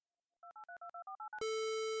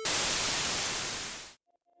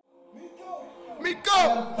me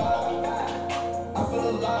go.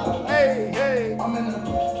 Hey, hey. I'm in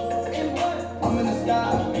the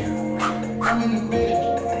sky. I'm in the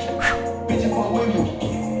bed. Bitches for women.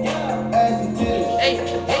 Ass and titties. Hey,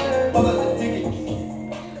 hey.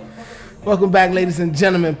 Welcome back, ladies and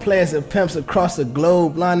gentlemen, players and pimps across the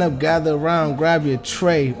globe. Line up, gather around, grab your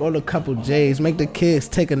tray, roll a couple J's, make the kids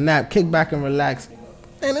take a nap, kick back and relax.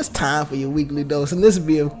 And it's time for your weekly dose. And this will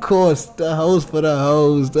be, of course, the host for the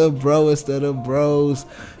hoes, the broest of the bros.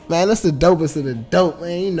 Man, that's the dopest of the dope,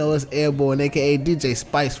 man. You know it's Airborne, a.k.a. DJ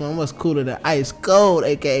Spice, man. What's cooler than Ice Cold,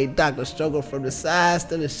 a.k.a. Dr. Struggle from the sides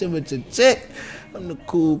to the shit with your chick. I'm the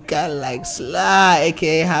cool Cadillac Sly,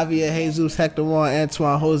 a.k.a. Javier Jesus, Hector Juan,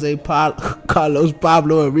 Antoine, Jose, Carlos,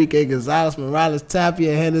 Pablo, Enrique, Gonzalez, Morales,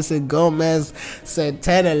 Tapia, Henderson, Gomez,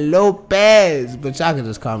 Santana, Lopez. But y'all can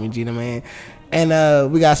just call me Gina, man.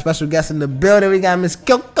 And we got a special guest in the building. We got Miss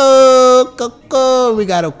Coco. We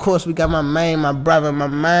got, of course, we got my man, my brother, my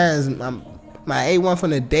mans, my A1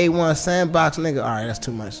 from the day one sandbox nigga. All right, that's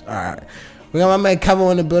too much. All right. We got my man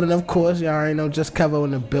Kevo in the building, of course. Y'all already know just Kevo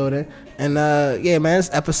in the building. And yeah, man, it's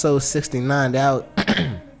episode 69.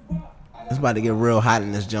 It's about to get real hot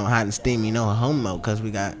in this joint, hot and steamy. You know, homo, because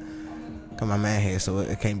we got my man here, so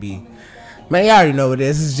it can't be. Man, y'all already know what it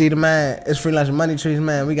is. This is G the man. It's Free Lunch and Money Trees,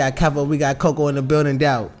 man. We got Kevo, we got Coco in the building,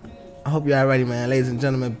 doubt. I hope y'all ready, man. Ladies and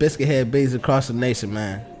gentlemen, biscuit head bees across the nation,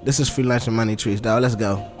 man. This is Free Lunch and Money Trees, dog. Let's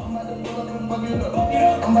go.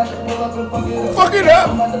 Fuck it up.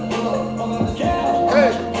 Hey.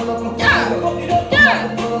 Yeah.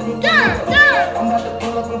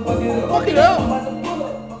 Fuck it up.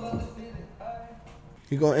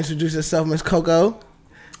 You gonna introduce yourself, Miss Coco?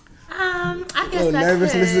 I guess a little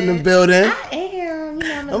nervousness in the building. I am. You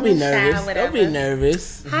know, I'm Don't be nervous. Don't be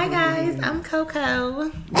nervous. Hi guys, I'm Coco. I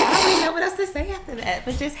don't really know what else to say after that,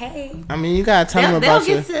 but just hey. I mean, you gotta tell them about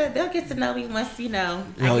they'll get to know me once I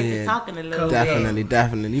get to talking a little bit.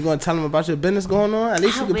 Definitely. You gonna tell them about your business going on? At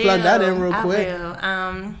least you can plug that in real quick.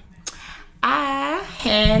 I will. I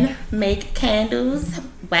hand make candles,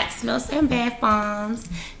 wax melts, and bath bombs.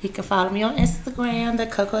 You can follow me on Instagram, the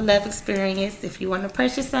Coco Love Experience. If you want to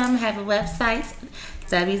purchase some, I have a website,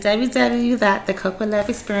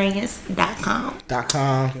 www.thecocoloveexperience.com.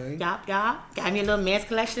 Okay. Yup. Got me a little men's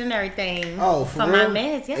collection and everything. Oh, for real? my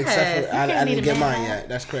men's, yes. Except for, I didn't get mine yet.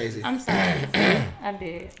 That's crazy. I'm sorry. I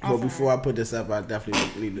did. Well, before I put this up, I definitely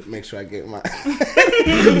need to make sure I get my.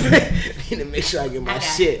 Need to make sure I get my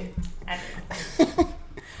shit.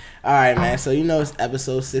 All right, man. So you know it's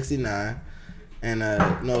episode 69, and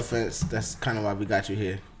no offense, that's kind of why we got you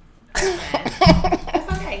here.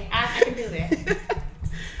 That's okay. I can do that.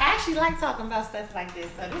 I actually like talking about stuff like this,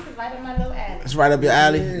 so this is right up my little alley. It's right up your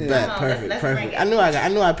alley. Yeah. Perfect. I knew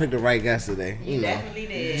I picked the right guest today. You definitely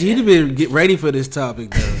did. Gina been get ready for this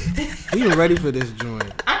topic though. We been ready for this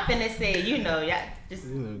joint. I'm finna say, y'all just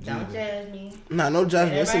don't judge me. No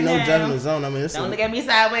judgment. It's a no judgment zone. I mean, don't look at me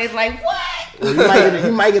sideways like what? Well,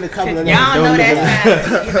 you might get a couple of them. Y'all know that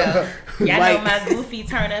side. Y'all know my goofy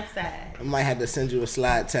turn up side. I might have to send you a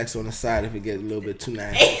slide text on the side if it gets a little bit too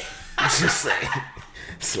nasty. Just say,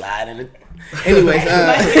 slide in it. Anyways,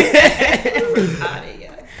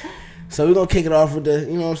 so we're gonna kick it off with the,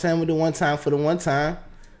 you know what I'm saying, with the one time for the one time.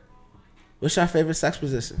 What's your favorite sex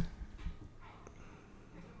position?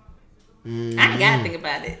 I gotta think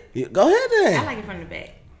about it. Go ahead then. I like it from the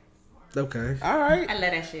back. Okay. All right. I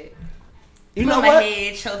love that shit. You know my what?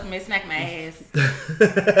 head, choke me, smack my ass.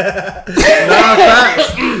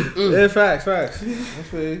 Facts. Yeah, facts. I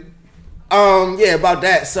feel you. Yeah, about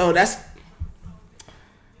that. So that's.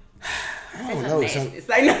 I don't know. It's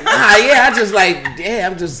like no. I just like,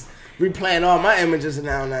 damn, I'm just replaying all my images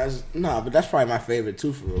now. But that's probably my favorite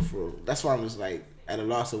too, for real. That's why I'm just like at a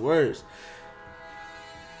loss of words.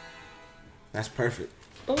 That's perfect.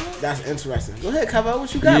 Ooh. That's interesting. Go ahead, Kevo.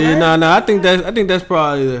 What you got, man? Yeah, I think that's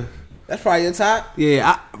probably the. That's probably your top.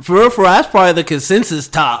 Yeah, for real, that's probably the consensus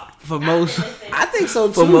top for most. I think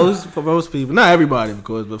so too. For most people, not everybody, of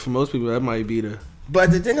course, but for most people, that might be the.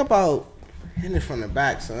 But the thing about hitting it from the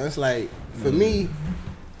back, so it's like for me,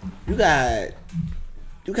 you gotta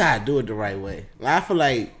do it the right way. Like, I feel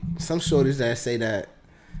like some shorties that say that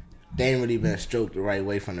they ain't really been stroked the right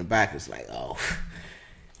way from the back. It's like, oh.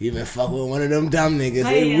 You been fucking with one of them dumb niggas.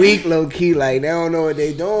 They weak, low key. Like, they don't know what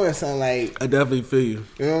they doing. Something like. I definitely feel you.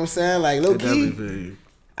 You know what I'm saying? Like, low key. Definitely feel you.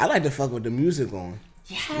 I like to fuck with the music on.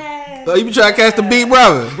 Yes. Oh, you be trying to catch the beat,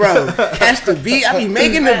 brother? Bro, catch the beat. I be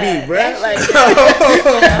making the beat, bro. Like,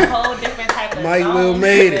 a whole different type of Mike song. Will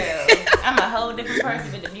made it. I'm a whole different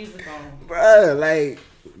person with the music on. Bro, like,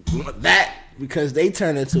 that because they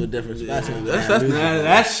turn into a different spot.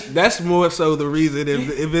 That's more so the reason.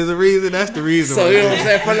 If there's a reason, that's the reason. So you know what I'm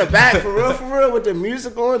saying? From the back, for real, with the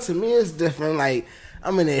music on, to me it's different. Like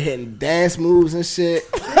I'm in there hitting dance moves and shit. He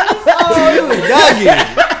was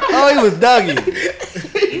dugging.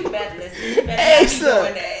 You better listen. You better not be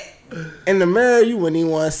doing that. In the mirror, you wouldn't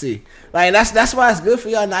even want to see. Like that's why it's good for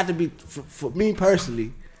y'all not to be. For me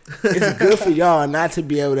personally, it's good for y'all not to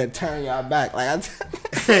be able to turn y'all back. Like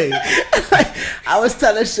I was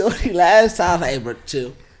telling Shorty last time, like, hey, bro,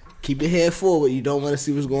 chill. Keep your head forward. You don't want to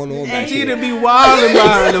see what's going on back here. She to be wilding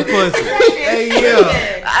behind the pussy. Hey,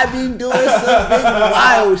 yeah. I be doing some big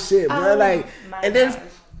wild shit, bro. Like, and then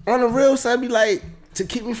on the real side, be like, to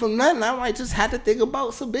keep me from nothing, I might just have to think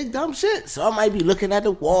about some big dumb shit. So I might be looking at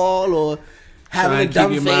the wall or having a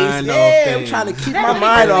dumb face. Yeah, I'm trying to keep my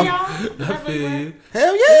mind off. I feel you.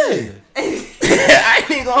 Hell yeah. I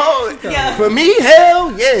ain't gonna hold it. Yeah. For me,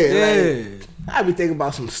 hell yeah. Like, I be thinking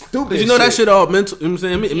about some stupid shit. You know that shit all mental, you know what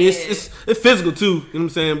I'm saying? I mean, it's physical too, you know what I'm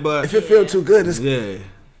saying? But if it feel too good, it's... Yeah.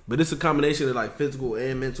 But it's a combination of like physical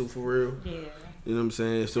and mental for real. Yeah. You know what I'm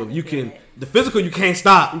saying? So if you can... The physical, you can't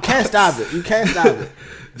stop. You can't stop it.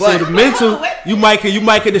 But so the mental, you might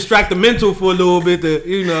can distract the mental for a little bit to,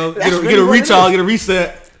 you know, get a recharge, get a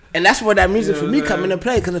reset. And that's where that music for me come into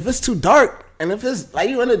play. Because if it's too dark, and if it's like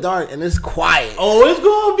you in the dark and it's quiet. Oh, it's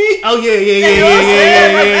gonna be... Oh,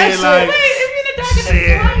 yeah. Like, wait, if you're in the dark and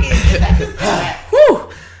it's quiet, whew.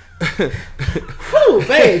 Whew,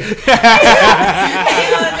 babe.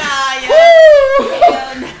 Hell no.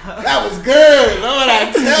 That was good, Lord,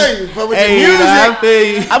 I tell you. But with the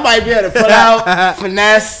music, I might be able to pull out,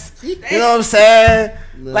 finesse. You know what I'm saying?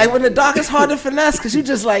 Like when the dark, it's hard to finesse because you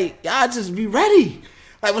just like, y'all just be ready.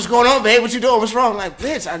 Like, what's going on, babe? What you doing? What's wrong? Like,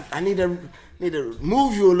 bitch, I need to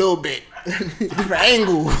move you a little bit, different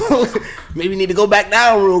angle. Maybe need to go back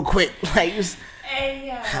down real quick. Like, just,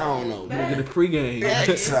 I don't know. Look at the pregame.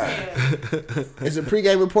 Is the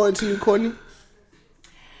pregame important to you, Courtney?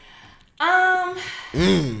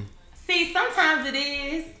 See, sometimes it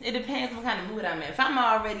is. It depends what kind of mood I'm in. If I'm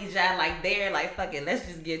already just like there, like fuck it, let's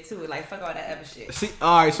just get to it. Like fuck all that other shit. See,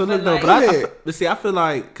 all right, so I feel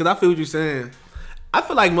like, cause I feel what you're saying. I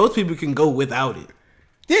feel like most people can go without it.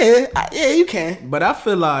 Yeah, you can. But I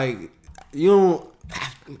feel like you don't.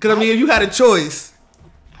 Cause I mean, if you had a choice.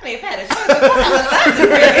 I mean, if I had a choice, of course I would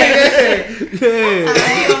love to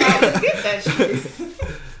I don't always get that choice.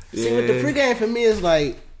 See, with the pregame for me is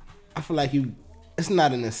like, I feel like it's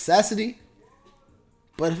not a necessity,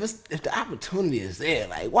 but if the opportunity is there,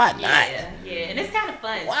 like why not? Yeah, and it's kind of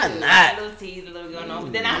fun. Why too. not? A little tease, a little going on.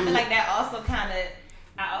 But then I feel like that also kind of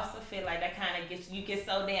gets you get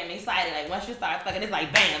so damn excited. Like once you start fucking, it's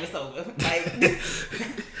like bam, it's over. Like,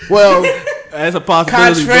 well, that's a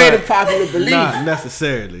possibility. Contrary to popular belief, not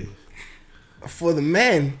necessarily. For the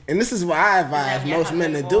men, and this is why I advise most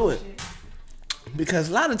men to do it, because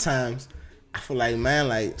a lot of times. I feel like, man,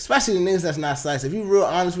 like, especially the niggas that's not sex, if you real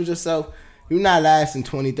honest with yourself, you're not lasting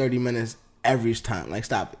 20, 30 minutes every time. Like,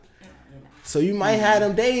 stop it. So you might have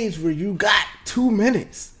them days where you got 2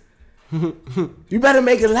 minutes. You better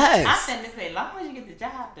make it last. I said this as long as you get the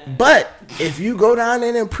job done. But if you go down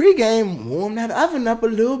there in pregame, warm that oven up a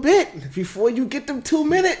little bit before you get them 2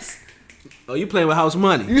 minutes. Oh, you playing with house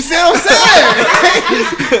money. You see what I'm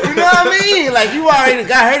saying? You know what I mean? Like, you already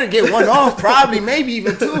got her to get one off, probably, maybe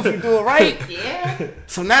even 2 if you do it right. Yeah.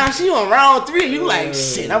 So now she on round 3. You like,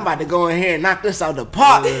 shit, I'm about to go in here and knock this out the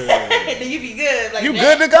park. Then you be good. Like you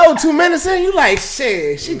that. good to go. 2 minutes in, you like,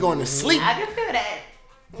 shit, she going to sleep. I can feel that.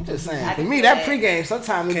 I'm just saying, for me, that pregame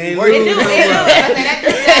sometimes can't work. lose.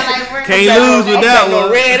 Can't lose with that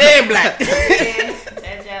one. Red and black.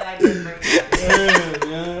 That job like this.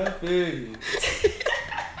 Yeah, I feel you.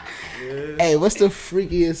 Hey, what's the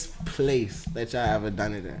freakiest place that y'all ever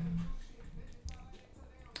done it in?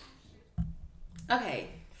 Okay,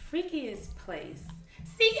 freakiest place.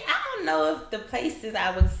 See, I don't know if the places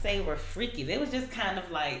I would say were freaky. They was just kind of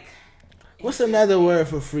like. What's another word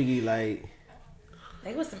for freaky? Like.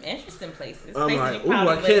 They was some interesting places. I'm like, ooh,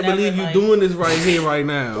 I can't believe you doing this right here, right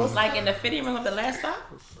now. Like in the fitting room of the last stop.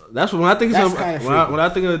 That's when I think of when I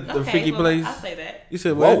think of the freaky place. I'll say that. You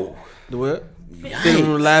said what? Whoa. The what? Fitting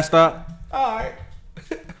room of the last stop. All right.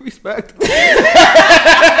 Respect.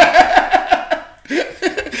 I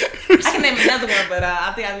can name another one, but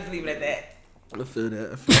I think I'll just leave it at that. I feel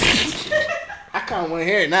that. I kind of want to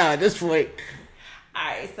hear it now at this point. All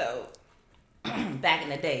right, so back in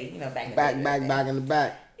the day, back in the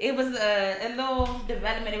back. It was a little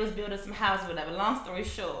development. It was building some house, whatever. Long story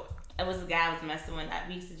short, it was a guy I was messing with.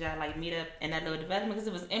 We used to just like meet up in that little development because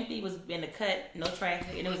it was empty. It was in the cut, no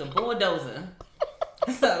traffic, and it was a bulldozer.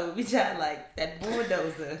 So we tried like that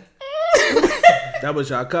bulldozer. That was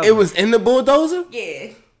y'all cover. It was in the bulldozer?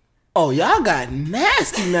 Yeah. Oh, y'all got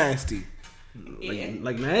nasty. Yeah.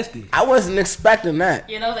 like nasty. I wasn't expecting that.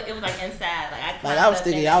 You know, like it was like inside. Like I was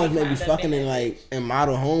thinking y'all was maybe fucking in like in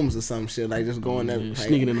model homes or some shit, like just going there, like,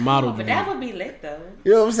 Sneaking in the model. But that would be lit though.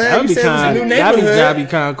 You know what I'm saying? That'd You be said it was a new kind. neighborhood. That'd be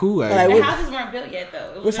kind of cool. Like, The what- houses weren't built yet though.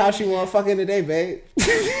 It was Which house really- you want fucking today, babe?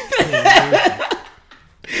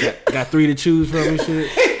 Got 3 to choose from and shit.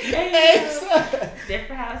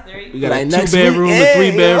 Different house, 3. We got Like a next 2-bedroom, week, a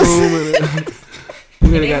 3-bedroom. yeah.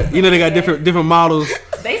 And got, you know, they got different models.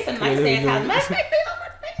 They some nice ass houses. Matter of fact,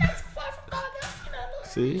 they not too far from God. You know.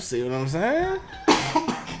 See, See what I'm saying?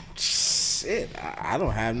 Shit, I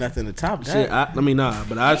don't have nothing to top that. shit. I mean, nah,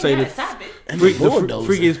 but I'd say You the gotta stop it. And the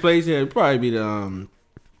bulldozer. freakiest place, yeah, it'd probably be the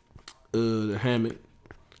hammock.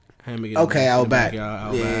 Hammock. Okay, out Outback. back.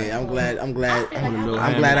 Yeah, I'm glad. I feel like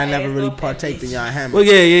I'm glad I never really partaked in y'all hammock. Well,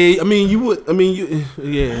 yeah. I mean, you would. I mean, you.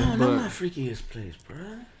 Yeah, I don't know my but freakiest place, bro.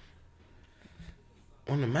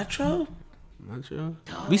 On the Metro? not sure.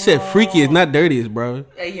 We said freakiest, not dirtiest, bro.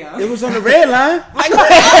 Hey young. It was on the red line.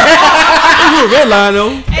 You a red line though.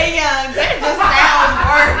 Hey young. That just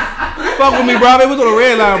sounds worse. Fuck with me, bro. It was on the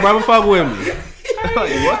red line, bro. Fuck with me. Like,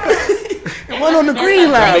 what? It went on the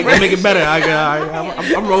green line. Make it better.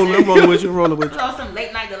 I'm rolling with you. I'm rolling with You you. know, some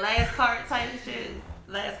late night, the last cart type of shit.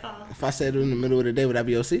 Last call. If I said it in the middle of the day, would that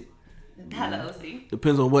be OC? Hello, OC.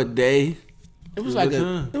 Depends on what day. It was What like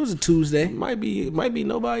time? it was a Tuesday. It might be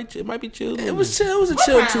nobody. It might be chill. It was chill. It was a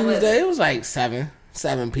chill time was Tuesday. It was like 7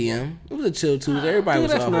 p.m. It was a chill Tuesday. Everybody Yeah,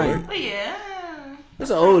 was that's off nice. work. But yeah. There's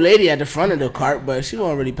an old lady at the front of the cart, but she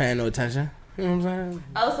wasn't really paying no attention. You know what I'm saying?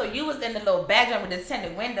 Oh, so you was in the little background with the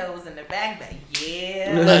tinted windows in the back.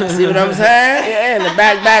 Yeah. Look, see what I'm saying? Yeah, in the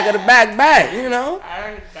back of the back. You know? I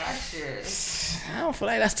heard that shit. I don't feel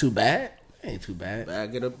like that's too bad. It ain't too bad.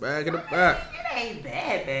 Back it up. It ain't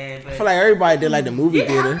that bad, but I feel like everybody did like the movie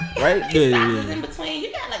theater, right? stops in between.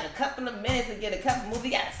 You got like a couple of minutes to get a couple movies.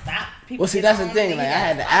 You gotta stop. People Well, see, get that's the on, thing. then Like, you I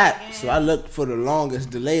had gotta the stop app, again. so I looked for the longest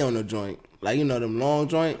delay on the joint. Like, you know them long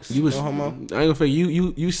joints. You was. no I homo. ain't gonna say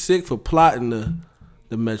you sick for plotting the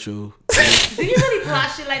Metro. Do you really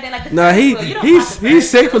plot shit like that? Like the Nah, Ferris wheel? You don't plot the he's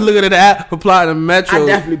Ferris sick wheel. for looking at the app for plotting the Metro. I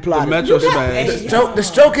definitely plotted. The Metro You smash. The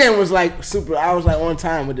stroke in was like super. I was like on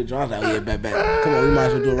time with the joint. I was like, oh, yeah, bet. Come on, we might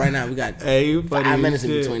as well do it right now. We got Hey, you funny 5 as minutes in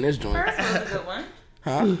shit. between this joint. Ferris wheel's a good one.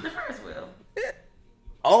 Huh? The Ferris wheel.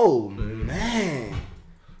 Oh man,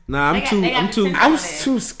 Nah, They got the tinted I'm on it.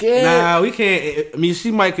 too scared. Nah, we can't. I mean,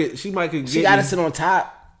 she might could. She get gotta me. sit on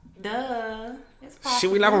top. Duh. It's possible.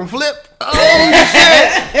 Shit, we not gonna flip. Oh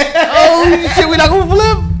shit, we not gonna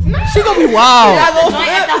flip. She gonna be wild. The joint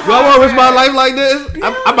at the Do I want to risk my Harbor. life like this?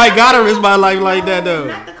 I might gotta risk my life like that though.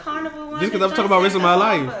 Not the carnival one. Just 'cause the I'm talking about joints risking at my the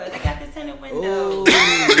life. Harbor. They got the tinted windows.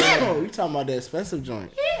 Oh, you talking about the expensive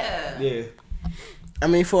joint? Yeah. Yeah. I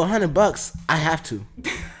mean, for $100, I have to.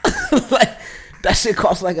 Like that shit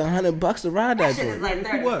costs like $100 to ride that Shit is joint like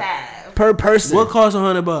 35. per person. What costs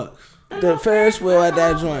 $100? The Ferris wheel at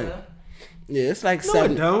that joint? Yeah, it's like No, it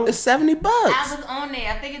 70. don't. It's $70. I was on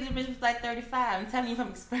there. I figured the bitch was like 35. I'm telling you from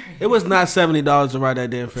experience. It was not $70 to ride that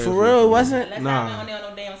damn Ferris For wheel. real, it wasn't. Unless Nah. I went on there on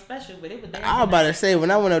no damn special, but it was damn. I was about to say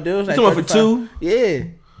when I went up there, it was like talking about for 35. two? Yeah.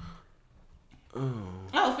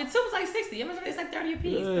 Oh, for two was like 60. It's like 30 a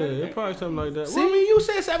piece. Yeah, probably something like that. See? Well, I mean, you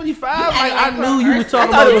said 75. Yeah, Like, I like, knew you was I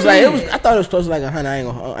talking thought about it was like Yeah. I thought it was close to like 100. I ain't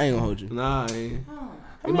gonna hold you. Nah, ain't. Oh,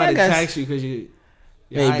 They mean, might I have guess- taxed you because you.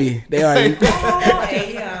 Maybe they already. oh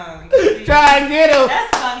hey, young. Try and get him.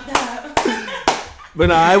 That's fucked up. But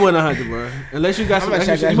nah, I wasn't 100, bro. Unless you got some. gonna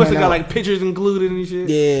check that You must have one got out. like pictures included and shit.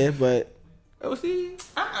 Yeah, but Oh, see?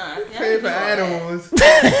 Pay for add-ons.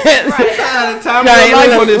 Right. Time y'all of ain't, your life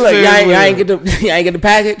look, on this look, y'all Ferris ain't wheel. get the y'all ain't get the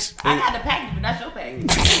package. I got the package, but not your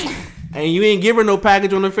package. And you ain't give her no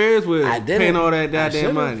package on the Ferris wheel. I didn't. Paying all that I goddamn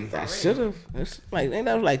should've. money. I should have. It's like ain't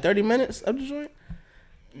that was like 30 minutes up the joint.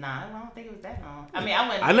 Nah, I don't think it was that long. I mean, I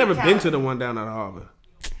went. I never been to the one down at the harbor.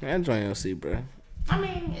 That joint you'll see, bro. I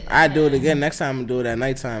mean, I do it again next time. I do it at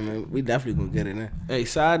nighttime, and we definitely gonna get it in. Hey,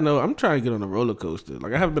 side note, I'm trying to get on a roller coaster.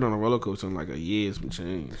 Like, I haven't been on a roller coaster in like a year, some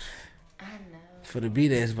change. I know. For the B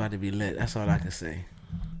day, it's about to be lit. That's all I can say.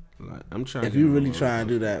 Like, I'm trying If to you get on a really roller try and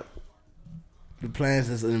do that, the plans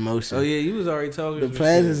is in motion. Oh, yeah, you was already talking. The some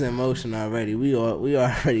plans shit. is in motion already. We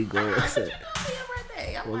already going. But So, you know, for your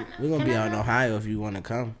birthday, I want. we're gonna Can be I out in go? Ohio if you want to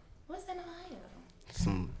come. What's in Ohio?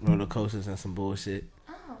 Some roller coasters and some bullshit.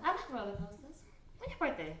 Oh, I like roller coasters. When's your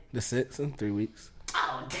birthday? The 6th in 3 weeks.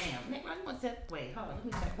 Oh damn, Nick, you want Wait, hold on. Let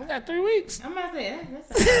me check. We got 3 weeks. I'm about to say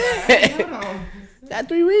that's hold on. Got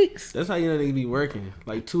 3 weeks. That's how you know they be working.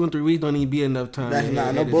 Like 2 and 3 weeks don't even be enough time. That's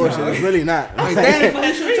not no bullshit. It's really not. Like, damn,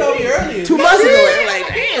 you should have told me earlier. 2 months ago, they're like,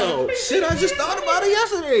 damn. Shit, I just thought about it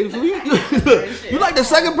yesterday. You like the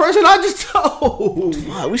second person I just told.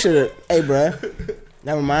 Wow, we should have. Hey, bruh.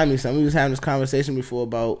 That remind me of something. We was having this conversation before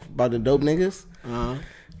about the dope niggas.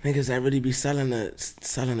 Niggas that really be selling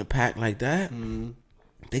the pack like that.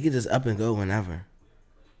 They can just up and go whenever.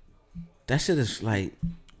 That shit is like.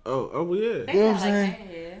 Oh yeah. You know what I'm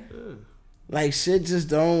saying? Like shit just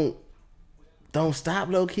don't stop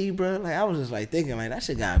low key, bro. Like I was just like thinking like that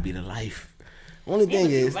shit gotta be the life. Only thing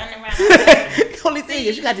is, the only thing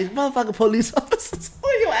is you got these motherfucking police officers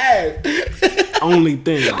on your ass. Only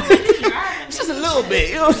thing. Just a little bit,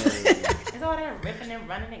 you know what I'm saying? It's all that ripping and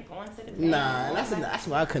running and going to the Nah, that's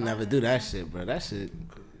why I could never do that shit, bro. That shit.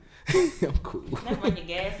 I'm cool. Never run your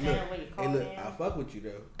gas down where you call I fuck with you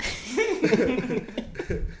though.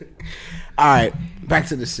 All right, back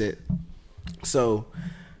to the shit. So,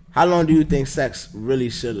 how long do you think sex really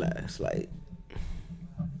should last? Like,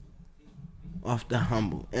 off the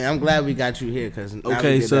humble. And I'm glad we got you here because now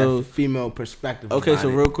we get that female perspective. Okay, so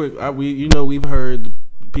real quick, we've heard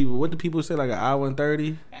people. What do people say? Like an hour and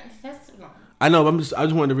 30? That's too long. I know. I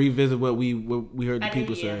just wanted to revisit what we heard the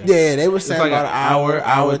people say. Yeah, they were saying like about an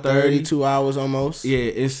hour 30, 2 hours almost.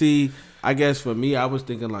 Yeah, and see, I guess for me, I was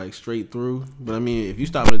thinking like straight through. But I mean, if you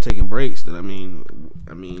stop and taking breaks, then I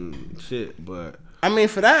mean, shit. But I mean,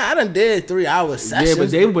 for that, I done did 3 hour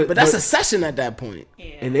sessions. Yeah, but that's a session at that point.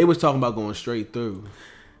 Yeah. And they was talking about going straight through.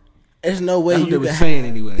 There's no way that's what you they can was saying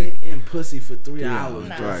anyway. Dick and pussy for 3 hours,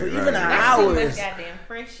 Nah. bro. For Right, even right. an That's hour too much is. goddamn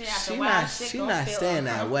friction. After She a while, not- shit she gonna not feel staying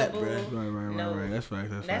that wet, uncomfortable. Right. That's right.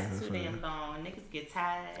 That's too damn long. Niggas get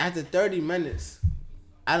tired. After 30 minutes,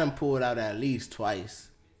 I done pulled out at least twice.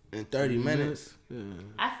 In 30 minutes. Yeah.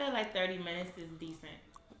 I feel like 30 minutes is decent.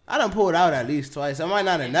 I done pulled out at least twice. I might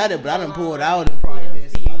not have nutted, but I done pulled out and probably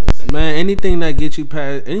did some other shit. Man, anything that gets you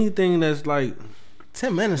past, anything that's like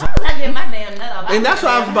 10 minutes. I get my damn nut off. And that's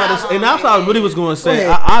what I was about to say. And that's what I really was going to say. Go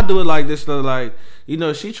ahead. I do it like this. So like, you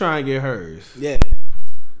know, she trying to get hers. Yeah.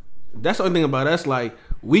 That's the only thing about us. Like,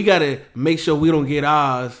 we got to make sure we don't get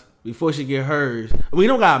ours before she get hers. We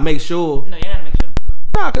don't got to make sure. No, you gotta make sure.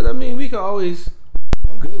 Nah, because I mean, we can always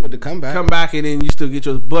I'm good with the comeback. come back and then you still get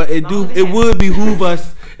yours. But it would behoove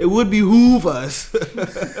us. It would behoove us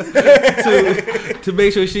to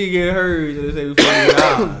make sure she get hers and say before we get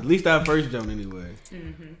ours. At least our first jump anyway.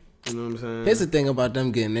 You know what I'm saying? Here's the thing about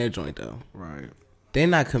them getting their joint, though. Right. They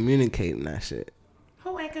not communicating that shit.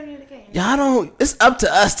 Who ain't communicating? Y'all don't. It's up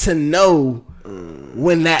to us to know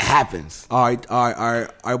when that happens. All right,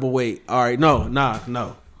 but wait. All right,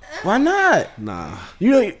 no. Why not? Nah.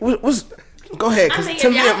 You know what's. Go ahead, I because mean, to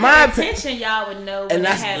if me, y'all in my pay opinion, attention, y'all would know when and it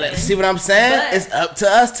that's happens. see what I'm saying. But- It's up to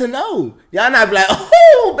us to know. Y'all not be like,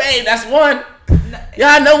 oh, babe, that's one.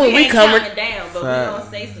 Y'all know when we ain't coming. counting down, but we gonna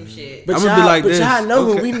say some shit. But I'ma y'all, be like but this. y'all know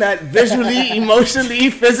when Okay. we not visually, emotionally,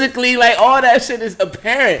 physically, like all that shit is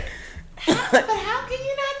apparent. But how can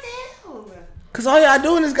you not tell? Cause all y'all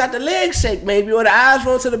doing is got the legs shake, maybe, or the eyes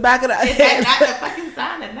roll to the back of the Is that head. not the fucking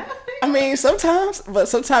sign of nothing? I mean, sometimes, but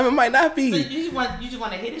sometimes it might not So be. you just want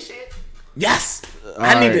to hit a shit? Yes,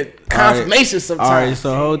 I right, needed confirmation All right, sometimes.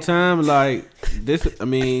 so the whole time, like, this, I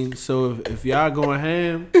mean, so if y'all going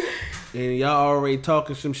ham and y'all already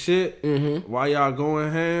talking some shit while y'all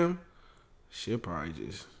going ham, she'll probably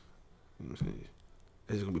just, you know what I'm saying?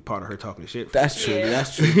 This is going to be part of her talking shit. That's true. Yeah.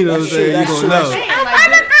 That's true. You know what I'm That's saying? true. You That's gonna true. know. Damn, like,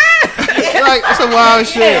 Like, that's some wild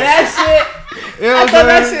shit. Yeah, that shit. You know I what thought I'm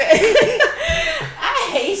that saying? shit. I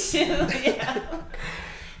hate you. Yeah.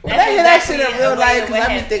 When I hear that shit in exactly real a way life, it because would I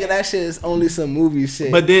be happen. thinking that shit is only some movie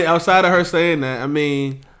shit. But then outside of her saying that, I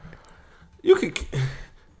mean, you could.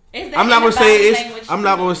 Is that I'm not in gonna the say body it's. language I'm too?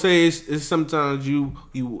 not gonna say it's sometimes you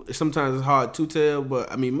sometimes it's hard to tell,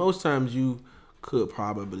 but I mean most times you could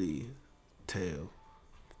probably tell.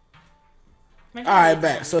 Maybe all right, it's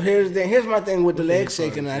back. not. So here's the thing. Here's my thing with the leg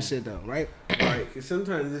shaking and that shit, though. Right? Right? Because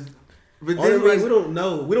sometimes it's. But Only then, like, reason- we don't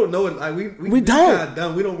know. We don't know it. Like we don't. kinda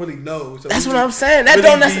dumb. We don't really know. So That's we what I'm saying. That really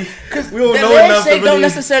don't be- necessarily because we don't the know leg enough to shake don't really-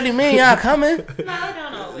 necessarily mean y'all coming. No, I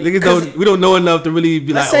don't know. Niggas we don't know enough to really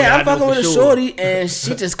be Let's like. say oh, I'm yeah, I fucking know with a for sure. shorty and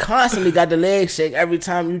she just constantly got the leg shake every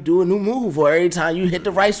time you do a new move or every time you hit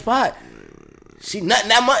the right spot. She nutting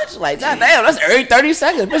that much? Like, goddamn, that's every 30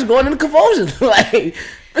 seconds. Bitch going into convulsion. Like,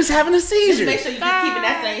 bitch having a Just seizure. make sure you just keep in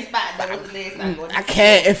that same spot. Though, with the legs not going. I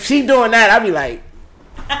can't. If she doing that, I'll be like,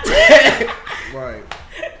 Right.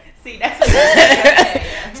 See, that's what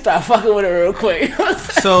that start fucking with her real quick.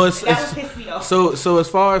 So it's would piss me off. so as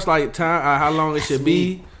far as like time, how long it should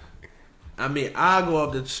be. I mean, I go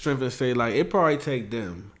off the strength and say like it probably take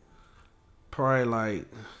them, probably like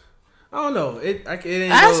I don't know. It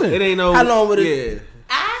ain't no. How long would it? Yeah.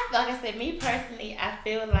 Like I said, me personally, I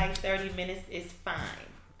feel like 30 minutes is fine.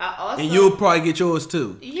 I also And you'll probably get yours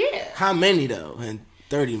too. Yeah. How many though in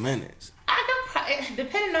 30 minutes? I could probably,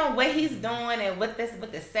 depending on what he's doing and what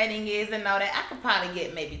the setting is and all that, I could probably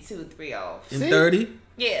get maybe 2 or 3 off. In 30?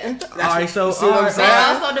 Yeah. All right, so see what I'm But saying?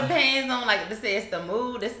 it also depends on like it's the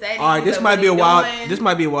mood, the setting. all right, this what might be he a wild. doing. This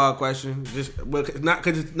might be a wild question. Just well,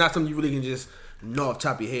 because it's not something you really can just know off the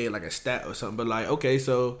top of your head like a stat or something. But like, okay,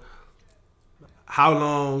 so how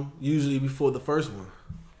long usually before the first one?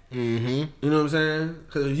 Mm-hmm. You know what I'm saying?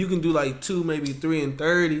 Because if you can do like 2, maybe 3 and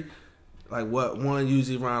 30, like what one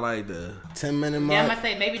usually around like the 10-minute mark. Yeah, I might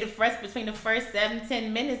say maybe between the first 7-10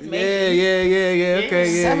 minutes, maybe. Yeah.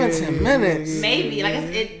 Okay, yeah. 17 minutes. Maybe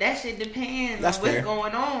like that shit depends That's on what's fair.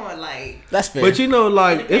 going on. Like That's fair. But you know,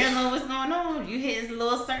 like depending on what's going on, you hit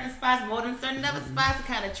little certain spots more than certain other spots, it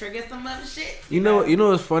kind of triggers some other shit. You know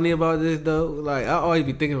what's funny about this though? Like I always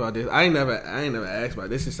be thinking about this. I ain't never asked about it.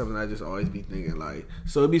 This is something I just always be thinking. Like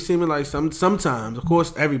so, it be seeming like sometimes, of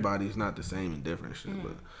course, everybody's not the same and different shit,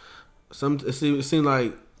 but it seems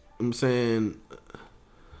like I'm saying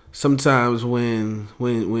sometimes when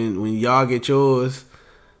y'all get yours,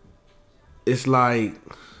 it's like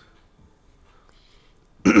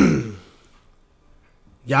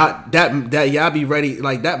y'all that y'all be ready,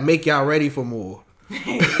 like that make y'all ready for more.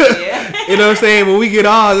 Yeah. You know what I'm saying? When we get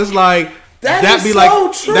ours, it's like That be is like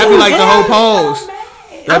so true, that be like the whole man. pause.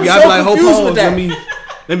 I'm I'll be so like whole confused pause. with that.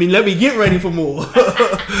 Let me get ready for more.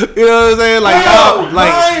 You know what I'm saying? Like y'all,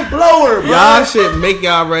 like mind blower, bro. y'all shit make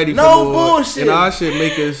y'all ready for No more. bullshit. And our shit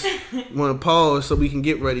make us want to pause so we can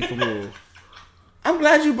get ready for more. I'm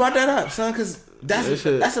glad you brought that up, son, because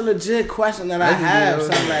that's a legit question that I have.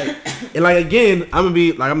 Son, like, And like again, I'm gonna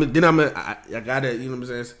be like I gotta, you know what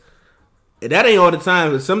I'm saying? And that ain't all the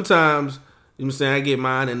time, but sometimes, you know what I'm saying, I get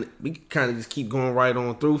mine and we kind of just keep going right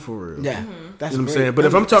on through for real. yeah, that's You know what I'm great. saying? But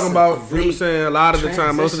if I'm talking about, you know what I'm great saying, a lot of the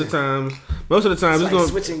time, most of the time, it's it's like going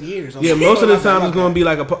switching gears. yeah, most of the time it's going to be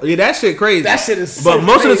like yeah, that shit crazy. That shit is but so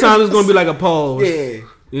most of crazy. the time it's going to be like a pause. Yeah.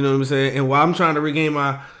 You know what I'm saying? And while I'm trying to regain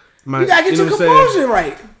my You gotta get you know your what I'm saying? composure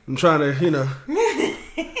right. I'm trying to, you know,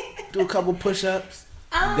 Do a couple push-ups.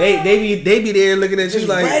 they be there looking at you Just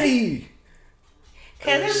like ready.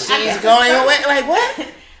 Cause She's going away. Like what?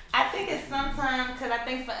 I think it's sometimes because I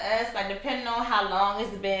think for us, like depending on how long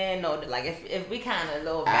it's been, or like if we kind of a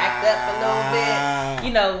little backed up a little bit,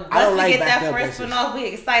 you know, I don't once we like get that backed up first one bitches. off, we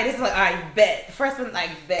excited. It's like, all right, bet. The first one, like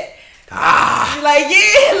bet. You're like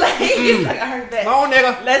yeah, like he's like, all right, bet. come on,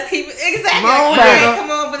 nigga. Let's keep it exactly. Come on, All right, nigga.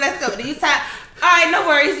 come on, but let's go. Do you time? All right, no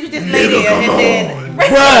worries. You just lay there and then.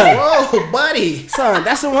 Bruh. Whoa, buddy. Son,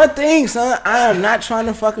 that's the one thing, son. I am not trying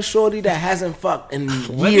to fuck a shorty that hasn't fucked in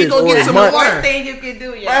me years go or get some months. water. Worst thing you can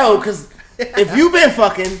do, yeah. Bro, because if you've been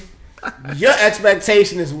fucking, your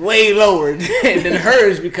expectation is way lower than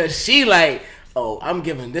hers because she like, oh, I'm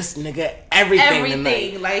giving this nigga everything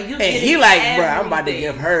tonight. Like you. And getting he like, bro, I'm about to everything.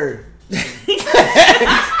 give her.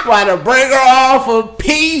 About to bring her off a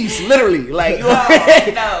piece, literally. Like,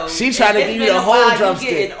 No, she trying to It's give been you the a whole while, you drumstick.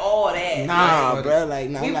 getting all that. Nah, bro, like,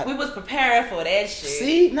 nah, I'm not. We was preparing for that shit.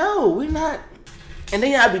 See, no, we not. And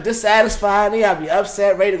then y'all be dissatisfied. Then y'all be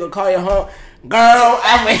upset, ready to go call your home. Girl,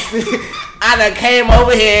 I wasted. I done came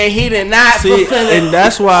over here and he did not See, fulfill it. and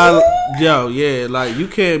that's why, yo, yeah, like you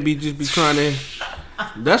can't be trying to.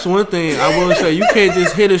 That's one thing I will say. You can't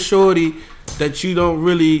just hit a shorty that you don't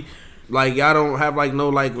really like. Y'all don't have like no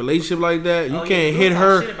like relationship like that. You Oh, yeah, can't you hit talk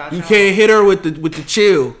her. shit about You y'all. can't hit her with the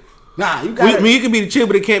chill. Nah, you I got. mean, you can be the chill,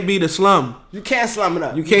 but it can't be the slum. You can't slum it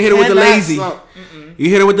up. You can't hit her with the cannot lazy. slum- You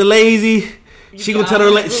hit her with the lazy. She gonna tell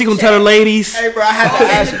her. She gonna tell her ladies. Hey, bro, I had to All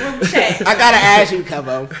in ask the you. group chat. I gotta ask you,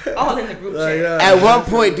 Cabo. All in the group chat. At what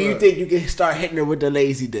point do you think you can start hitting her with the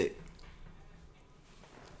lazy dick?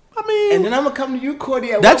 I mean, And then I'm gonna come to you,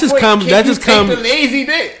 Cordy. At That what just point comes- can that you just take comes- the lazy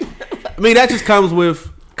dick. I mean that just comes with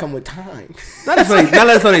Come with time. not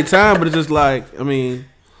necessarily time, but it's just like I mean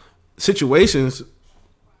situations. You know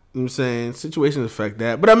what I'm saying situations affect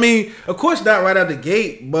that, but I mean, of course, not right out the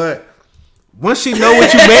gate. But once she know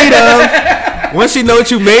what you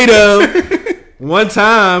made of, one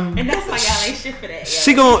time, And that's why y'all ain't shit for that.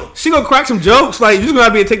 she gonna crack some jokes. Like you just gonna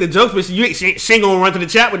have to take the jokes, but she ain't gonna run to the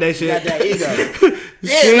chat with that shit. Got that ego.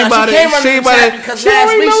 She ain't about it. She ain't about it. because She last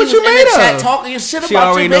already week know she what was you in the made chat of. talking your shit She about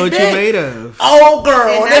already your know big what you dick. made of. Oh,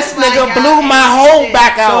 girl, And this that's why nigga y'all blew my ain't whole shit.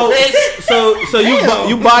 back out. So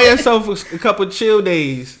you buy yourself a couple chill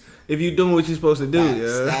days. if you doing what you're supposed to do.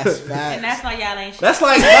 That's facts. And that's why y'all ain't shit. That's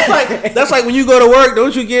like when you go to work.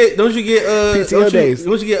 Don't you get PTO days?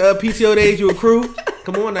 Don't you get PTO days? You accrue.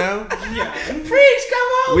 Come on now. Preach, come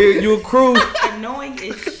on. You accrue. Annoying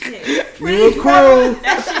as shit. You accrue.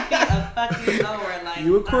 That should be a fucking lower. Like,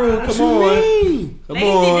 You accrue. What Come you on. mean? Come lazy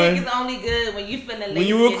on. niggas only good when you feeling lazy. When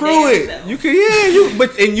you and accrue damn it, yourself. you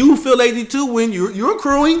can and you feel lazy too when you're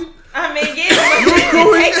accruing. I mean, yeah, but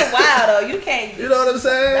it take a while though. You can't. You know what I'm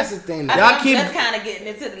saying? That's the thing. I Y'all mean, keep- I'm just kind of getting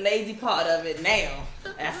into the lazy part of it now.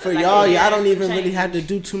 For y'all don't even really have to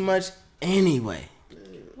do too much anyway.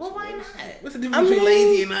 Well, why not? What's the difference between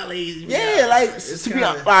lazy and not lazy? Yeah, like to be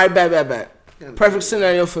honest, all right, bad. Perfect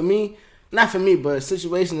scenario for me, not for me, but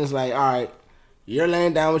situation is like, all right, you're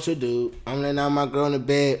laying down with your dude, I'm laying down with my girl in the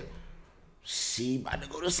bed, she about to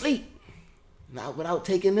go to sleep, not without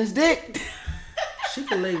taking this dick. She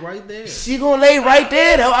can lay right there. She gonna lay right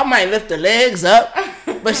there though. I might lift her legs up,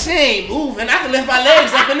 but she ain't moving. I can lift my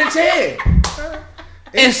legs up in the chair.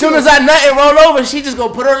 And as soon as I nut and roll over, she just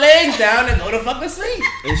gonna put her legs down and go to fucking sleep.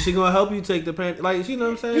 And she gonna help you take the pants. Like, you know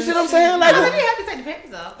what I'm saying? You see what I'm saying? Like, I have to take the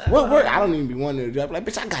panties off. Though. what word? I don't even be wanting to drop. Like,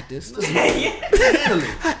 bitch, I got this.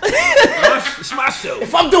 It's my show.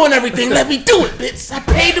 If I'm doing everything, let me do it, bitch. I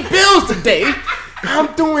paid the bills today.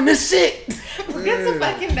 I'm doing this shit. Get the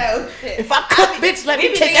fucking nose. If I cook, bitch, let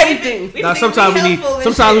me take everything. Now sometimes we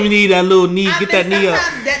need that little knee. Get that knee up.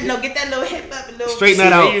 Get that little hip up. A little Straighten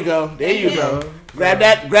that out. There you go. There you go. Grab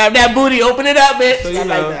that booty. Open it up, bitch. So I you like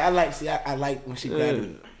know. that. I like when she grabbed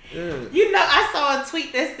it. You know, I saw a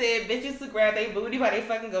tweet that said bitches to grab their booty while they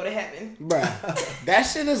fucking go to heaven. Bruh, that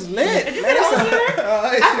shit is lit. Is it Man, on Twitter? Oh,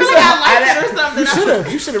 I feel like I liked it or something.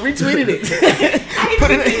 You should have retweeted it. I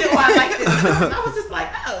didn't see it while I liked it. I was just like,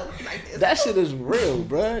 oh, like this. That shit is real,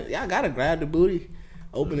 bruh. Y'all gotta grab the booty,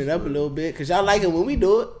 open it up a little bit, cause y'all like it when we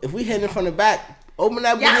do it. If we hit it from the back, open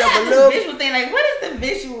that booty Y'all up a have little this bit. visual thing, like, what is the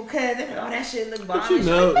visual? Cause oh, that shit look bomb. But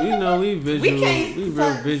you know, we visual. we can't We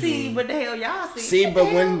real visual. see what the hell y'all see. See, What but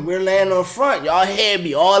the when hell? we're laying on front, y'all head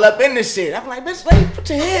be all up in the shit. I'm like, bitch, put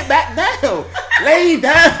your head back down. Lay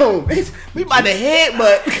down, bitch. We by the head,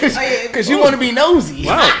 but cause you want to be nosy.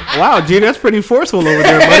 Wow, G, that's pretty forceful over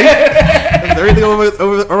there, buddy. Is everything all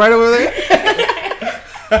right over there?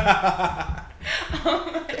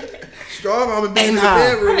 Strong arm and Hey, in the nah.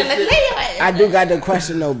 bedroom. Let's lay your ass. I do got the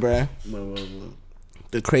question though, bruh.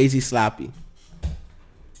 The crazy sloppy.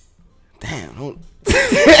 Damn.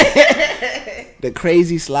 The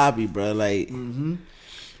crazy sloppy, bro. Like,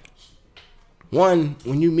 one,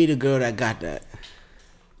 when you meet a girl that got that,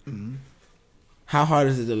 how hard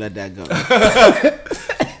is it to let that go?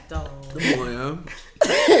 Come on, yo.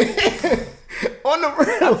 On the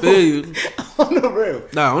real. I feel you. On the real.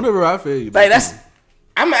 Nah, on the real, I feel you. Like,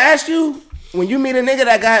 I'm gonna ask you, when you meet a nigga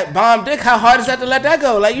that got bomb dick, how hard is that to let that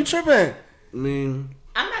go? Like, you tripping? I mean,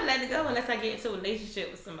 I'm not letting it go unless I get into a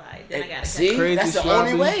relationship with somebody. Then I gotta See, Crazy that's the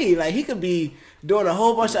sloppy. only way. Like, he could be doing a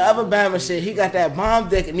whole bunch of other Bama shit. He got that bomb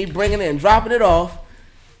dick and he bringing it and dropping it off.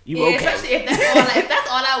 You Yeah, okay? especially if that's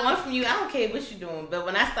all I want from you, I don't care what you doing. But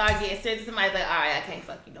when I start getting serious, somebody's like, all right, I can't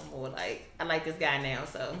fuck you no more. Like, I like this guy now,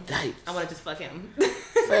 so Yikes. I want to just fuck him.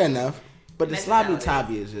 Fair enough. But the That's sloppy how it is.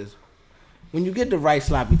 toppy is just, when you get the right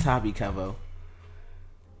sloppy toppy, Kevo.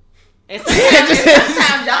 And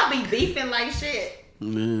sometimes y'all be beefing like shit.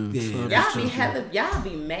 man, Y'all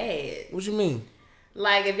be mad. What you mean?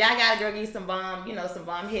 Like if y'all got a girl get some bomb, some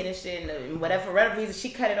bomb hit and shit, and whatever for whatever reason she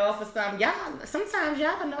cut it off or something. Sometimes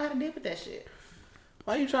y'all don't know how to deal with that shit.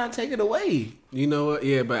 Why you trying to take it away? you know what?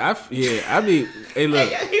 Yeah, but I be. Hey, look.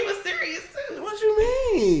 Hey, he was serious too. What you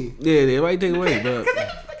mean? Yeah, they might take away, but Because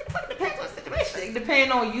it fucking depends on the situation. It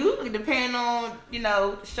depends on you. It depends on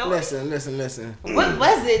show. Listen. What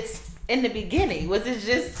was it in the beginning? Was it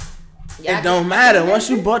just? It don't matter. Once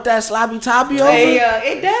you brought that sloppy toppy over,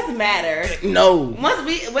 It does matter. no. Once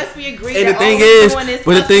we agree. and the that thing all we is, doing but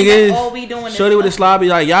the fucking, thing that's is, all we doing is shorty with the fucking. sloppy,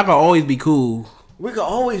 like y'all can always be cool. We could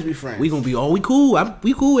always be friends. We gonna be we cool.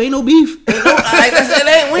 We cool. Ain't no beef. Like,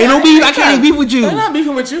 it Ain't no beef. I can't beef with you. I'm not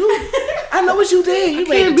beefing with you. I know what you did. You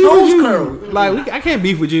made Can't the beef with toes you. curl. Like I can't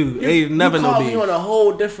beef with you. Ain't never you no called me beef. on a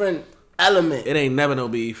whole different element. It ain't never no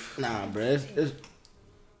beef. Nah, bro. It's,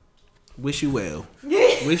 Wish you well.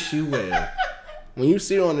 Wish you well. when you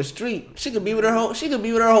see her on the street, she could be with her whole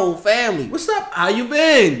family. What's up? How you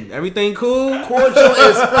been? Everything cool? Cordial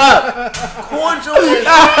is up. Cordial is It's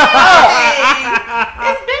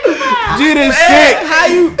been a while. Jita's Man, sick. how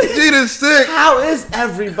you? Jita's sick. How is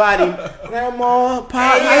everybody? Grandma, Pop,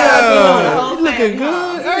 how Yeah. y'all You looking good.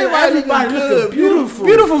 doing? Everybody looking beautiful.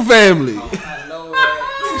 Beautiful family. My Lord.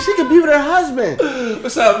 She could be with her husband.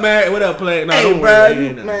 What's up, man? What up, play? No, Hey, don't bro,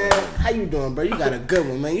 worry. man, how you doing, bro? You got a good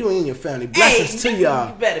one, man. You and your family. Blessings to y'all.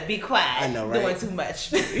 You better be quiet. I know, right? Doing too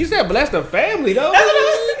much. You said bless the family, though. That's what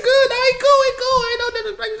I Good. No, he cool. Ain't no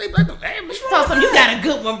disrespect. You say bless the family. So you got a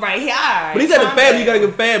good one right here. All right. But he said the calm family. down. You got a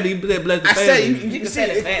good family. He said bless the I family. said you can see say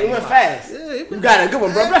the it family went part. fast. Yeah, You got a good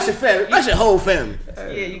one, bro. Bless your family. Bless your whole family.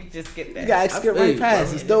 Yeah, you can just skip that. You gotta skip feel right you, past.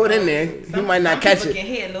 bro. Just throw it in there. He might not catch People it. can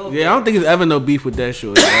hear a little Yeah, I don't think it's ever no beef with that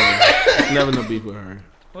short. Never no beef with her.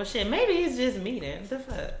 Well, shit, maybe it's just me then. The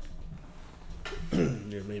fuck?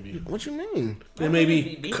 Yeah, maybe. What you mean? Yeah,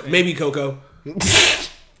 maybe Coco.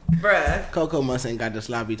 Bruh. Coco must ain't got the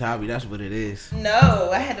sloppy toppy. That's what it is. No,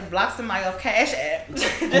 I had to block somebody off Cash App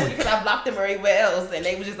just because I blocked them everywhere else, and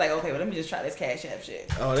they was just like, okay, well, let me just try this Cash App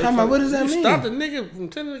shit. Oh, Talking about, what does that mean? Stop the nigga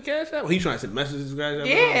from sending the cash out. He trying to send messages to guys.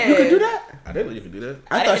 Yeah. You could do that? I didn't know you could do that.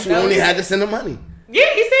 I I thought didn't you know only that. had to send the money.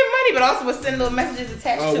 Yeah, he sent money, but also was sending little messages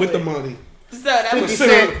attached to with it. the money. So that was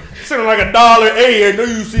Sending like $1. Hey, I know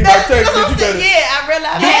you see my text. You better. Yeah, I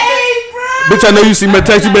realized. Hey, bro. Bitch, I know you see my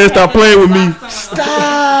text. You better stop playing with me.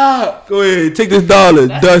 Stop. Go ahead, take this $1,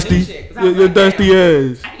 That's Dusty. new shit, 'cause I was Your like, dusty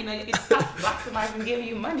damn. ass. I didn't know you could block somebody from giving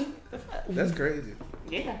you money. The fuck? That's crazy.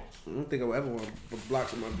 Yeah. I don't think I would ever want to block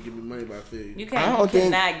somebody to give me money, but I feel you. You I can't. don't You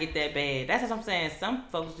think- cannot get that bad. That's what I'm saying. Some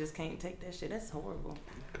folks just can't take that shit. That's horrible.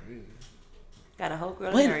 Crazy. Got a whole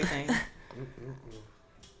girl Wait. and everything.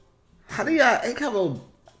 How do y'all ain't come on?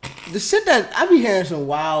 The shit that I be hearing some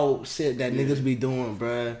wild shit that niggas be doing,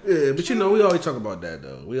 bruh. Yeah, but you know, we always talk about that,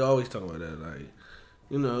 though. We always talk about that. Like,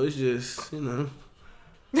 you know, it's just, you know.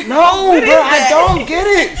 No, bro, I don't get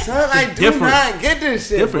it, son. I do different. not get this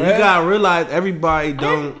shit, Different. bruh. You gotta realize everybody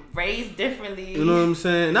don't. Raised differently. You know what I'm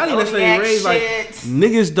saying? Not even Zodiac necessarily raised. Like, shit.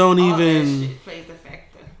 niggas don't All that even shit plays a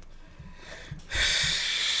factor.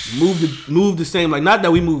 move the same. Like, not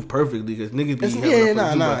that we move perfectly, because niggas be It's, having yeah, a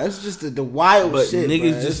fucking nah. but- It's just the wild But shit,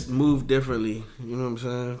 niggas bruh. just move differently. You know what I'm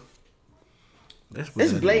saying? That's what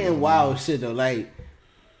It's that blatant is. wild shit though. Like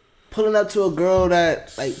pulling up to a girl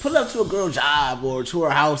job or to her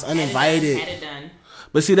house uninvited. Had it done.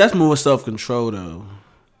 But see, that's more self control though.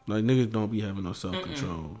 Like, niggas don't be having no self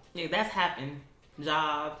control. Yeah, that's happened.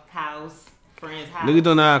 Job, house, friends' house. Niggas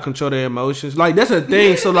don't know how to control their emotions. Like, that's a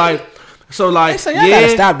thing. So like, So y'all yeah, gotta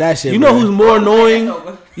stop that shit. You know bro. who's more annoying? That's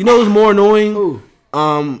over. You know who's more annoying? Who?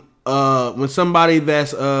 When somebody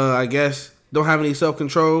that's I guess don't have any self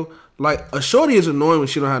control. Like, a shorty is annoying when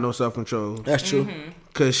she don't have no self control. That's true.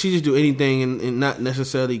 Cause she just do anything and not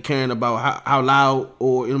necessarily caring about how loud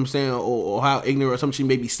or, you know what I'm saying, or how ignorant or something she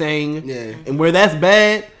may be saying. Yeah. And where that's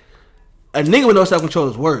bad, a nigga with no self control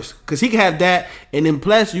is worse. Cause he can have that, and then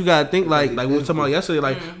plus you gotta think like we were talking about yesterday,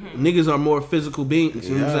 like niggas are more physical beings.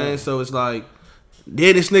 You know what I'm saying? So it's like,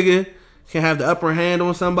 yeah, this nigga can have the upper hand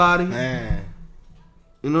on somebody. Man.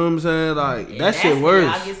 You know what I'm saying? Like, And that that's shit when worse.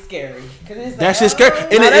 y'all get scary. 'Cause it's That like, shit's scary.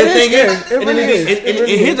 And No, the that is thing scary. is, It and really is. and It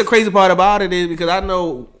really here's is. the crazy part about it is, because I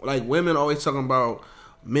know like women always talking about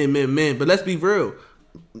men, but let's be real.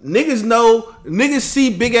 Niggas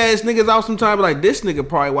see big ass niggas out sometimes, like, this nigga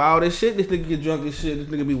probably wild as shit. This nigga get drunk as shit. This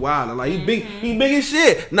nigga be wild. Like, he big as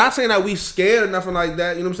shit. Not saying that we scared or nothing like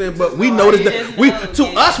that. You know what I'm saying? But we notice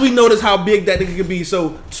that we notice how big that nigga can be.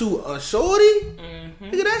 So to a shorty,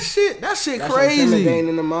 nigga, that shit That's crazy.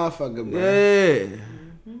 intimidating the motherfucker, bro. Yeah.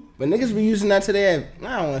 But niggas be using that to their,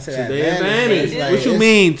 I don't want to say that They advantage. Like, What you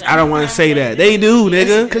mean? I don't want to say that. They do,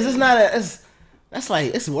 nigga. Because it's not that's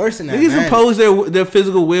like, it's worse than that. Niggas impose their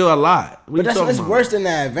physical will a lot. What But you talking it's about? worse than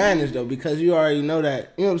that advantage though, because you already know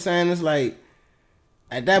that. You know what I'm saying? It's like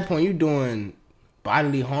at that point you doing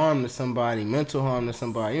bodily harm to somebody, mental harm to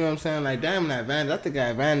somebody. You know what I'm saying? Like, damn, an advantage. I think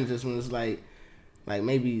an advantage is when it's like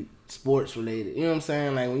maybe sports related. You know what I'm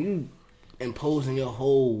saying? Like when you imposing your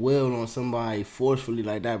whole will on somebody forcefully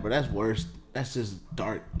like that, but that's worse. That's just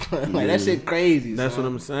dark. Like that shit crazy. That's son. what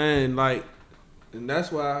I'm saying. Like, and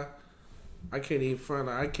that's why I can't even front.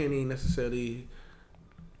 I can't even necessarily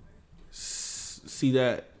see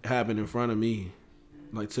that happen in front of me,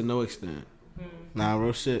 like, to no extent. Nah,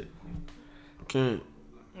 real shit. Can't.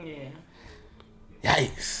 Yeah.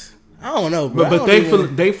 Yikes. I don't know, bro. But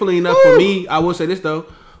thankfully enough for me, I will say this though.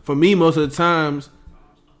 For me, most of the times,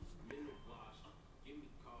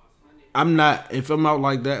 I'm not. If I'm out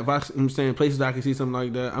like that, if I'm saying places that I can see something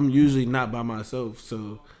like that, I'm usually not by myself.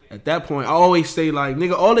 So at that point, I always say like,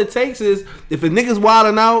 nigga, all it takes is if a nigga's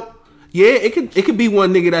wilding out. Yeah, it could be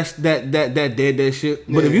one nigga that did that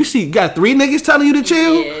shit. But if you got 3 niggas telling you to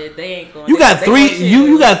chill, Yeah, they ain't going. you got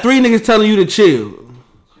you got 3 niggas telling you to chill.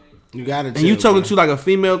 You gotta And you talking to like a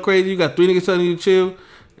female crazy, you got 3 niggas telling you to chill.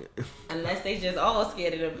 Unless they just all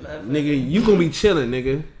scared of them. Nigga, you gonna be chilling,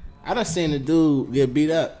 nigga. I done seen a dude get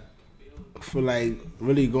beat up for like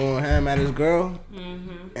really going ham at his girl,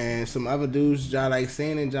 and some other dudes John like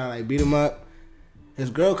seen it, John like beat him up. His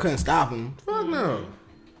girl couldn't stop him. Fuck no.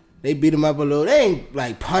 They beat him up a little. They ain't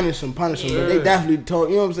like punish him, but they definitely told,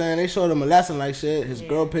 you know what I'm saying? They showed him a lesson like shit. His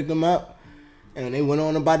girl picked him up, and they went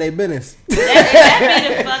on about their business. That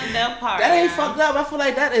be the fucked up part. That ain't fucked up. I feel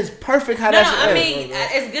like that is perfect how that shit I is. mean,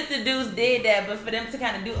 it's good the dudes did that, but for them to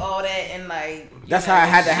kind of do all that and like that's how it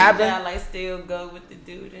had to happen. Down, like still go with the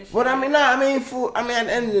dude and shit. But I mean, at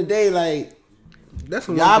the end of the day, like That's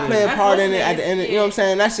y'all play a part in it at the end. You know what I'm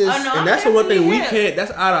saying? That's just and that's the one thing we can't.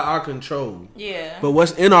 That's out of our control. Yeah. But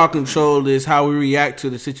what's in our control is how we react to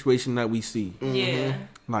the situation that we see. Yeah.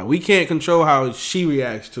 Like we can't control how she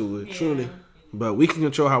reacts to it. Yeah. truly. But we can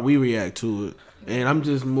control how we react to it. And I'm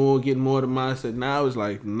just getting more the mindset now. It's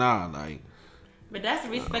like, nah, like. But that's the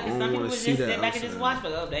respect. Cause I some don't people wanna would see just that sit back and just outside. watch.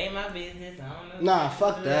 But they ain't my business. I don't know. Nah,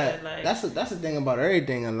 fuck that. Like, That's the thing about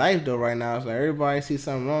everything in life though. Right now, it's like everybody see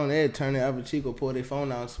something wrong, they turn their other cheek or pull their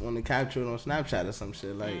phone out when they capture it on Snapchat or some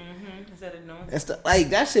shit. Like, instead of doing. it's like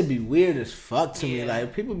that should be weird as fuck to me. Yeah.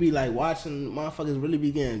 Like people be like watching motherfuckers really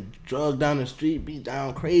be getting drugged down the street, beat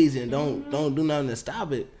down crazy, and don't do nothing to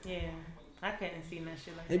stop it. Yeah. I couldn't see that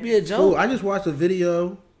shit like It that. be a Oh, joke. I just watched a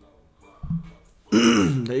video.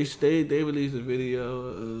 they released a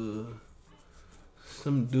video.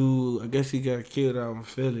 Some dude, I guess he got killed out in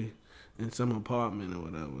Philly in some apartment or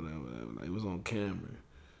whatever. Like it was on camera.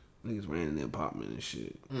 Niggas ran in the apartment and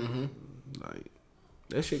shit. Like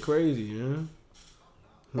that shit crazy,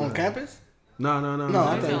 yeah. On campus? No. No, It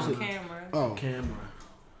I was thought on it was camera. Oh, Camera.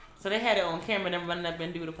 So they had it on camera and then running up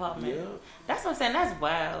and do the apartment. Yeah. That's what I'm saying. That's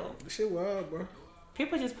wild. That shit wild, bro.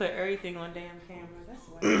 People just put everything on damn camera. That's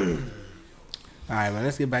wild. all right, man.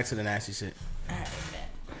 Let's get back to the nasty shit. Alright,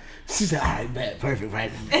 She said, "All right, bet, perfect,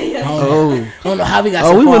 right?" Oh, I don't know how we got.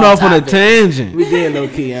 oh, so we far went off on a topic. tangent. We did low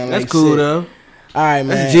key. I'm That's like, cool shit. though. All right, man.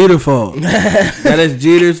 That's Jeter's fault. That is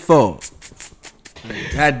Jeter's fault.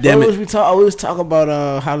 God damn What was it. we was talking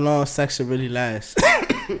about how long sex should really last.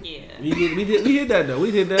 yeah. We hit that though.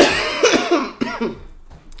 We hit that.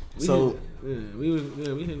 So we hit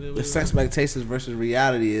that. the sex expectations versus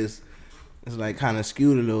reality is like kind of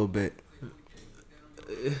skewed a little bit.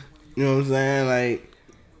 You know what I'm saying? Like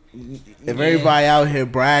if everybody out here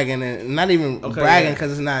bragging and not even bragging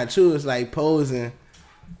because it's not true, it's like posing.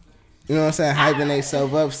 You know what I'm saying? Hyping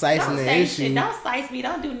themselves up, sicing Don't their say issue. shit. Don't size me.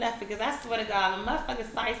 Don't do nothing. Because I swear to God, when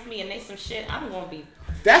motherfuckers size me and they some shit, I'm going to be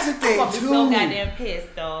That's the I'm thing gonna be too. so goddamn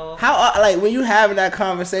pissed, though. How like when you having that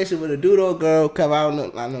conversation with a dude or girl? Cause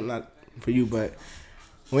I know not for you, but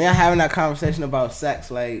when y'all having that conversation about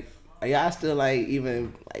sex, like are y'all still like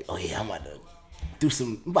even like, oh yeah, I'm about to do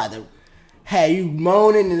some, I'm about to have you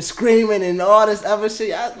moaning and screaming and all this other shit?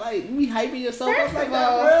 Y'all like you be hyping yourself up like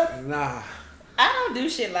that, bro? Nah. I don't do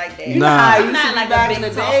shit like that. You know how you I'm not like back a in the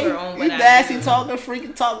big day. talker on You what I nasty do. talking,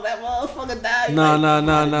 freaking talk that motherfucker down. Nah, like, nah, you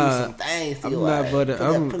nah, gotta do nah. some things to I'm your not, ass. but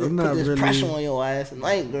I'm put not this really. pressure on your ass and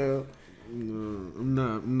like, girl.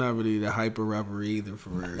 I'm not really the hyper rapper either for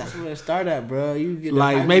real. That's where it start at, bro. You get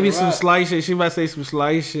Like maybe some rock. slight shit. She might say some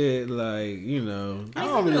slight shit, like you know. I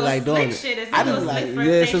don't really like doing it. I I just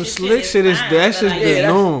like some slick shit is that's just the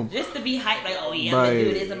norm. Just to be hyped, like, oh yeah, I'm But- gonna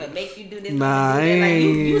do this. I'm gonna make you do this. Nah, I'm gonna do that. Like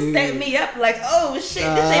you ain't- set me up, like, oh shit,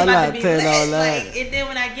 Nah, this ain't I'm about not to be paying lit. all that. Like, and then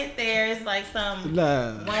when I get there, it's like some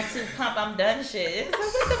Nah. 1-2 pump, I'm done shit. It's like,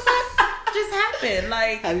 what the fuck just happened?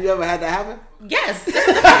 Like, Have you ever had that happen? yes, that's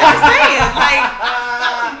what the fuck I'm saying. Like,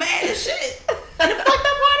 I'm mad as shit. And the fucked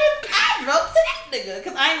up part is, I drove to that nigga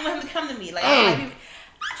because I didn't want him to come to me. Like, I drove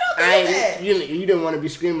to that. You didn't want to be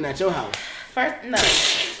screaming at your house. First of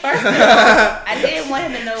all, I didn't want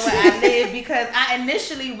him to know where I live because I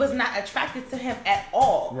initially was not attracted to him at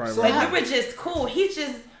all. Right, So Like how- we were just cool. He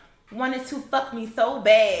just wanted to fuck me so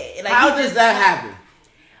bad. Like, How he does just, that happen?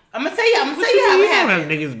 I'm gonna tell you how it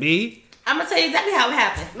happened. niggas be. I'm gonna tell you exactly how it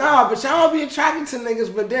happened. No, but y'all don't be attracted to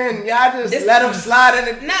niggas, but then y'all just This- let them slide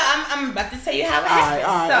in the... No, I'm about to tell you how it Alright,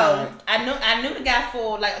 happened. alright, So I knew the guy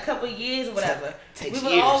for like a couple of years or whatever. Takes We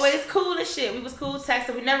were years. always cool as shit. We was cool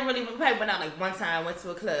texting. We never really probably went out like one time, went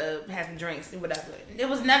to a club, had some drinks and whatever. It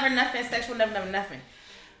was never nothing sexual, never nothing.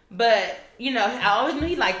 But, you know, I always knew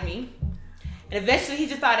he liked me. And eventually he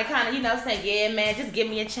just started kind of, you know, saying, yeah, man, just give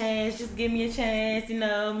me a chance. Just give me a chance. You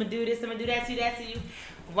know, I'm going to do this. I'm going to do that to you, that to you.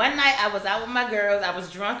 One night I was out with my girls. I was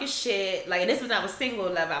drunk as shit. Like, and this was when I was single,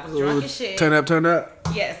 love. I was drunk as shit. Turn up.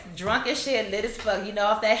 Yes, drunk as shit, lit as fuck. You know,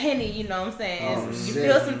 off that Henny, you know what I'm saying? Oh, You shit.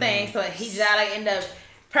 feel some things. So he just like end up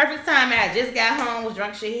perfect time. I just got home, was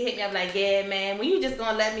drunk shit. He hit me up like, yeah, man, when you just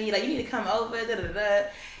gonna let me, like, you need to come over, da da da.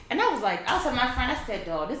 And I was telling my friend, I said,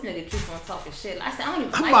 dog, this nigga keeps on talking shit. I said, I don't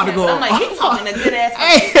even I'm like about to him. go- But I'm like, he talking a good ass.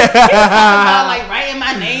 He's talking about like writing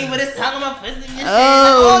my name with his tongue on my pussy and shit.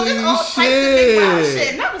 Oh, Like, all types of big wild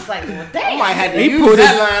shit. And I was like, well, damn. I might have to He use put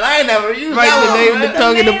that it- line. I ain't never used Write that the one. name, the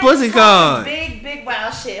tongue, and the man pussy was card. talking big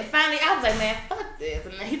wild shit. And finally, I was like, man, fuck this.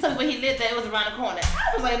 And then he told me when he lived there, it was around the corner.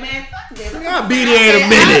 I was like, man, fuck this. I'll be there in a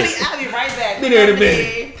minute. I'll be right back. Be there in a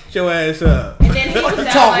minute. Shut your ass up. And then he was you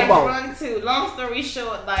down talking like about? drunk too. Long story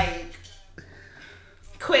short, like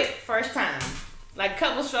quick first time. Like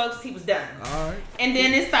couple strokes, he was done. Alright. And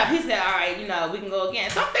then it stopped. He said, all right, we can go again.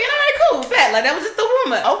 So I'm thinking, all right, cool, bet. Like that was just the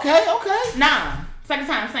warm up. Okay. Nah. Second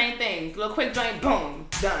time, same thing. Little quick joint, boom,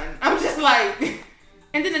 done. I'm just like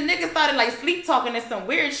and then the nigga started like sleep talking and some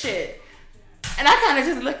weird shit. And I kinda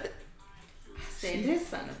just looked I said, this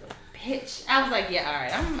son of a bitch. I was like, yeah, all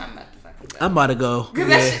right, I'm about to fucking go. I'm about to go. Cause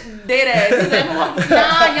that shit dead ass. He's like,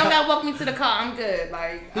 nah, y'all gotta walk me to the car. I'm good.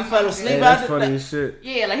 Like He I'm fell good. asleep Yeah, out that's the funny as shit.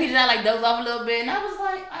 Yeah, like he just like dozed off a little bit, and I was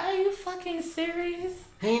like, are you fucking serious?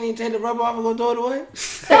 He ain't even take the rubber off and go throw it away.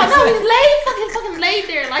 No, he's fucking laid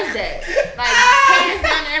there like that, like pants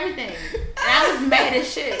down and everything. And I was mad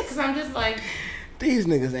as shit because I'm just like, These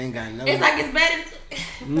niggas ain't got no. it's like it's bad.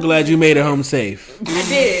 I'm glad you made it home safe. I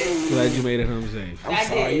did. Glad you made it home safe. I'm I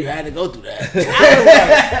sorry did. you had to go through that.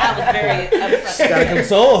 I was very upset. Gotta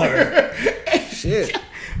console her. Shit.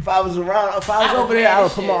 If I was over there, I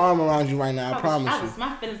would put my arm around you right now. I promise you.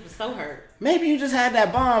 My feelings were so hurt. Maybe you just had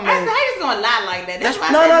that bomb, I man. said, how you just gonna lie like that? That's why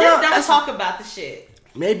I No, said, no, just no, don't talk about the shit.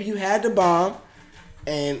 Maybe you had the bomb,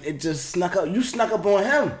 and it just snuck up. You snuck up on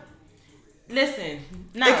him. Listen,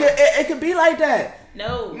 no, It could be like that.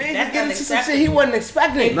 no, Nigga that's get not into some shit he wasn't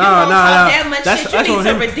expecting. No, gonna talk that much shit, you need on to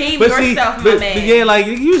him. redeem But see, yourself, my but man. yeah, like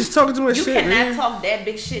you just talking too much You shit, cannot man. talk that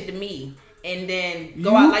big shit to me and then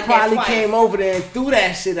go You out like that probably twice. came over there and threw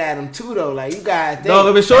that shit at him too, though. Like you gotta think. Dog,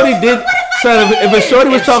 if a shorty did, son, if a shorty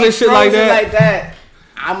was If talking she shit throws like it that,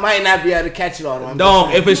 I might not be able to catch it all. I'm dog,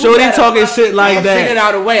 just if a saying. shorty talking shit like I figured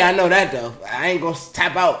that, out a way. I know that though. I ain't gonna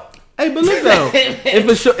tap out. hey, but look though,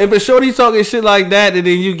 if a shorty talking shit like that, and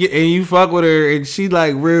then you fuck with her, and she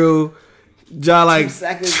like real, like 2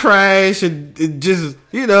 seconds. trash and just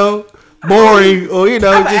boring, or I'ma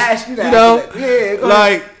just ask you that. Yeah, go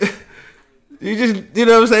like you just what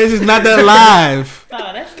I'm saying, it's just not that live. Oh,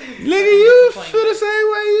 that shit was Nigga, you feel the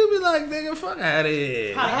same way. You be like, nigga, fuck out of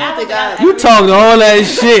here. I don't think I- You talked all that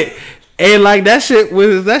shit, and like that shit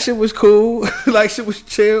was cool. Like shit was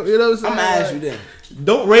chill. You know what I'm saying? I'm gonna ask you then.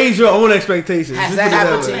 Don't raise your own expectations. Has Just that put it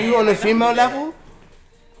happened way. to you on the female level?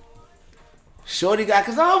 Shorty got,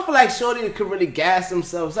 cause I don't feel like Shorty could really gas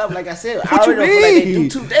themselves up. Like I said, I What you already don't feel like they mean?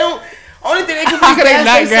 do too. They don't. Only thing they can How really can they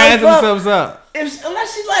not gas gas themselves up?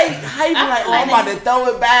 Unless she like hyping, I like, feel oh, I'm like about to throw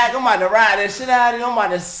it back, I'm about to ride that shit out of you, I'm about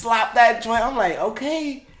to slap that joint. I'm like,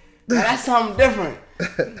 okay, now that's something different.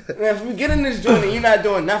 Now, if we get in this joint and you're not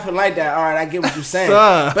doing nothing like that, all right, I get what you're saying.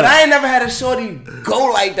 Son. But I ain't never had a shorty go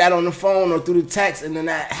like that on the phone or through the text, and then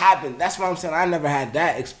that happened. That's what I'm saying. I never had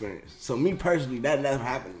that experience. So me personally, that never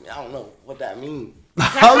happened to me. I don't know what that means. Okay.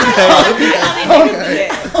 I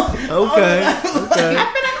Okay. Okay. feel like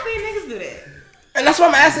a million niggas do that. And that's why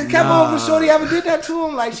I'm asking Kevin if Shorty ever did that to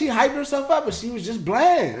him. Like, she hyped herself up, but she was just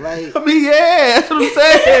bland. Like, I mean, yeah, that's what I'm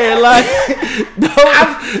saying. Like, don't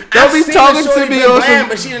I've be seen talking a shorty to me be on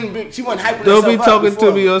bland, some. but she wasn't hyping Don't be herself up talking to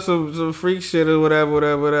before. me on some freak shit or whatever.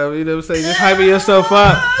 You know what I'm saying? Just hyping yourself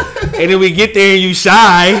up, and then we get there and you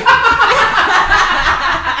shy.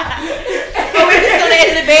 Oh, we're just on the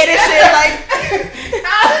edge of the bed and shit, like,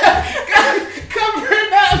 Cover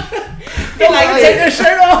it up. like, Take her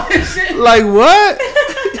shirt off and shit. Like what?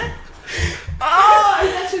 Oh,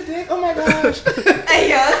 is that your dick? Oh my gosh. hey,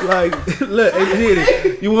 yo. Like,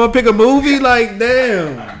 look, you want to pick a movie? Like,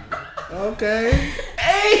 damn. Okay.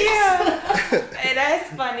 Hey, that's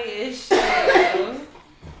funny as shit, yo.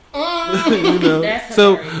 You know. That's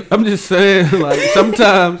So hilarious. I'm just saying, like,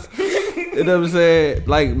 sometimes, you know what I'm saying?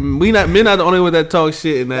 Like, men not the only one that talk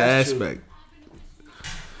shit in that That's true. aspect.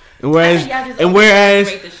 And whereas, Y'all just and whereas,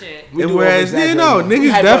 overrate the shit. We and do whereas, over-exaggerate, no, man. We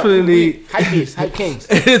niggas hype up. definitely. We hype beasts, hype kings.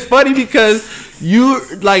 It's funny because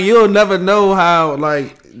you'll never know how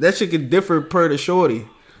like that shit can differ per the shorty.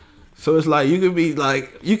 So it's like you could be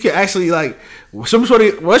like you can actually like one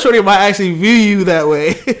shorty might actually view you that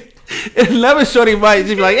way. And another shorty might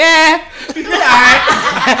just be like, yeah, you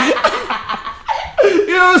alright. You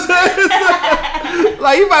know what I'm saying?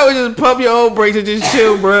 Like you might just pump your own brakes and just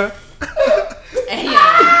chill, bruh. Hey, yo,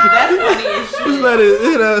 that's funny as shit. Just let it,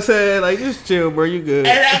 you know what I'm saying? Like just chill, bro. You good.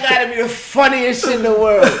 And that gotta be the funniest shit in the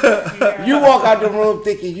world. You walk out the room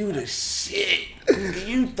thinking you the shit.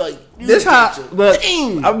 You thought This how, but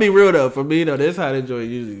Dang. I'll be real though. For me though, this how the joint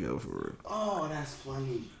usually go for real. Oh, that's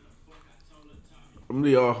funny. I'm gonna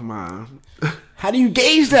be off mine. How do you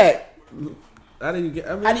gauge that? How do you get?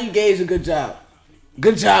 I mean, How do you gauge a good job?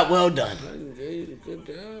 Good job, well done. good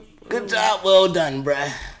job. Good job, well done,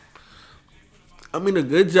 bruh. I mean, a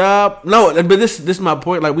good job. No, but this is my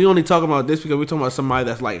point. Like, we only talking about this because we're talking about somebody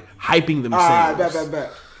that's like hyping themselves. Alright,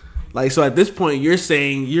 bet. Like, so at this point, you're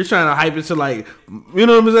saying you're trying to hype it to like, you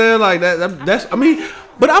know what I'm saying? Like that's. I mean,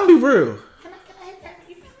 but I'm be real.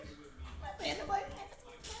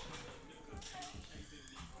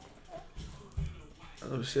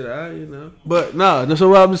 Oh shit, you know. But no. So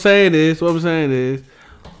what I'm saying is,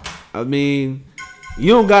 I mean,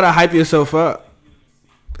 you don't gotta hype yourself up.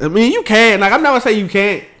 I mean, you can. Like, I'm not gonna say you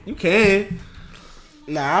can't. You can.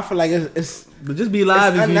 Nah, I feel like it's But just be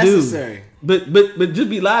live if unnecessary. you do. But just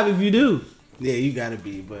be live if you do. Yeah, you gotta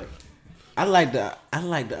be, but I like the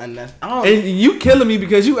unnecessary. And you killing me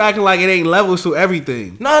because you acting like it ain't levels to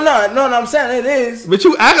everything. No, I'm saying it is. But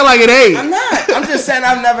you acting like it ain't. I'm not. I'm just saying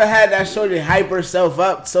I've never had that shorty hype herself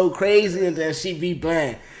up so crazy and then she be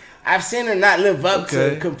bland. I've seen her not live up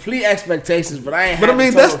to complete expectations, but I ain't had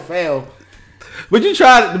a total fail. But you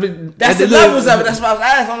tried. That's the levels of it. That's what I was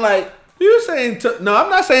asking. I'm like, you saying no? I'm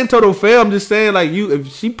not saying total fail. I'm just saying like if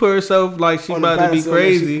she put herself like she about to be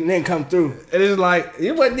crazy, and then come through. And it's like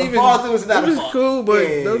it wasn't even. Fall through is not it was cool, but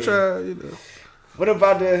don't try. You know. What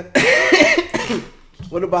about the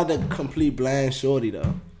what about the complete bland shorty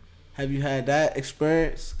though? Have you had that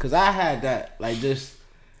experience? Cause I had that. Like just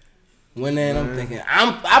went in. I'm thinking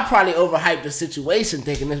I probably overhyped the situation,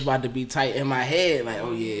 thinking it's about to be tight in my head. Like,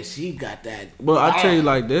 oh yeah, she got that. Well, I tell you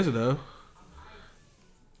like this though.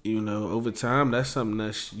 You know, over time, that's something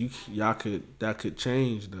that could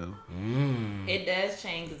change though. It does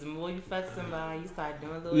change because the more you fuck somebody, you start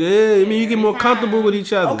doing little. Yeah, I mean, you get more comfortable with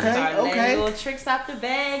each other. Okay. Little tricks off the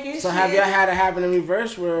bag and so shit. have y'all had it happen in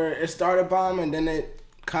reverse where it started bomb and then it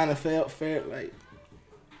kind of failed like?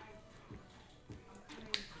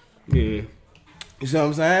 Yeah. You see what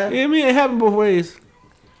I'm saying? Yeah, I mean, it happened both ways.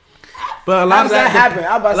 But a lot of that happen.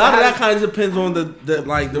 A lot of that kind of depends on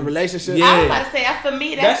the relationship. Yeah. I was about to say, for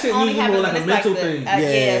me, That that's shit only usually more happens like when a it's mental like thing.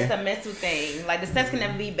 yeah, it's a mental thing. Like the sex can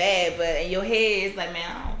never be bad, but in your head, it's like, man,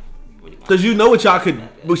 I don't really want. Because you know what y'all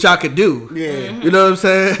could do. Yeah. You know what I'm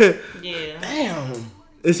saying? Yeah. Damn.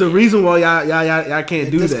 It's a reason why y'all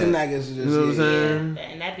can't do that. Disconnect is just, You know what I'm saying? Yeah,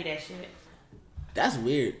 and that be that shit. That's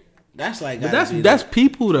weird. That's like. But that's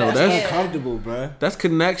people though. That's That's uncomfortable, bro. that's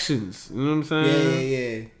connections. You know what I'm saying?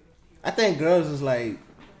 Yeah. I think girls is like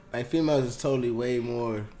females is totally way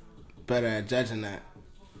more better at judging that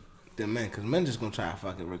than men, cause men just gonna try to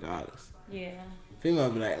fuck it regardless. Yeah. Female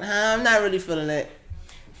be like, nah, I'm not really feeling it.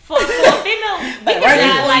 For a female, we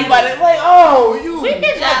can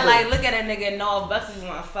just like look at a nigga and know if Bucks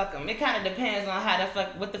want to fuck him. It kind of depends on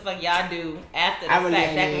what the fuck y'all do after the fact.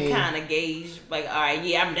 That can kind of gauge, like, all right,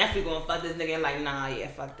 yeah, I'm definitely gonna fuck this nigga. And like, nah, yeah,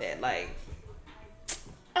 fuck that. Like,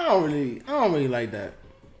 I don't really like that.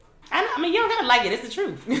 I mean, you don't gotta like it. It's the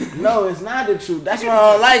truth. No, it's not the truth. That's why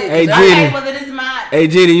I don't like it. Hey, okay, well, it is my. Hey,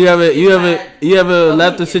 Giddy, you ever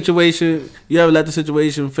left the situation? You ever left the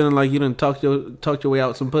situation feeling like you done talked your way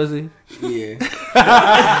out some pussy? Yeah.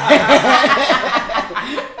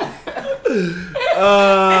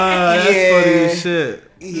 That's funny as shit.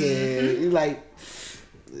 Yeah, you like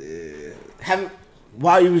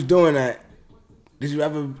while you was doing that, did you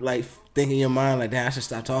ever like think in your mind like, damn, I should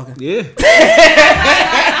stop talking? Yeah.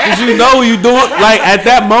 Cause you know you doing like at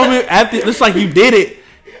that moment it's like you did it,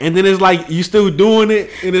 and then it's like you still doing it,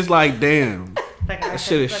 and it's like, damn, I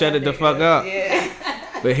should have shut it the fuck up. Yeah.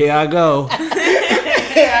 But here I go.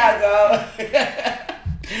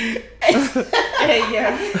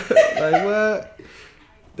 Yeah. Like what?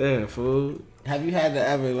 Damn, fool. Have you had to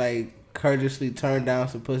ever like courteously turn down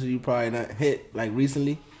some pussy you probably not hit like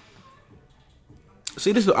recently?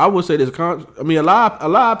 See, this I would say this. I mean, a lot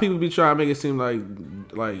of people be trying to make it seem like.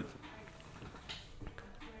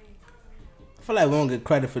 I feel like we don't get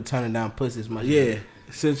credit for turning down pussy as much. Yeah,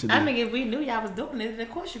 essentially. I mean, if we knew y'all was doing it, then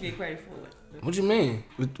of course you get credit for it. What you mean?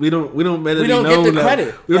 We don't better We be don't known get the that,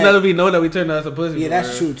 credit. We don't Like- never be known that we turned down some pussy. Yeah,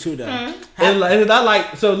 that's true too, though. And it's not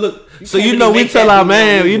like so. Look, so can't you know really we make tell that our be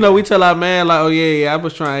man, known you either. know we tell our man like, oh yeah, I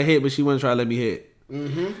was trying to hit, but she wasn't trying to let me hit.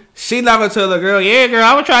 She not gonna tell the girl, yeah, girl,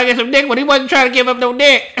 I was trying to get some dick, but he wasn't trying to give up no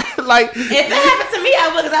dick. Like, If that happened to me,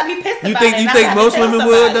 I would, cause I'd be pissed you about think it. you and think I'd most have to women tell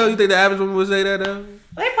would somebody. though? You think the average woman would say that though?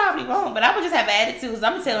 They probably won't, but I would just have attitudes.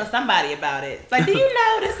 I'm telling somebody about it. Like, do you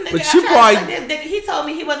know this nigga? But I you tried to probably- fuck this nigga. He told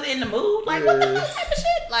me he wasn't in the mood. Like, what the fuck type of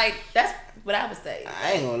shit? Like, that's what I would say.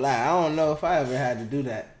 I ain't gonna lie. I don't know if I ever had to do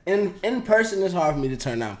that. In person, it's hard for me to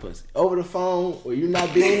turn down pussy. Over the phone, or you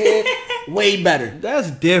not being here, way better.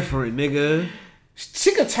 That's different, nigga.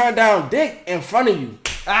 She could turn down dick in front of you.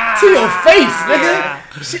 To your face, nigga.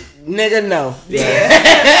 Nigga, no.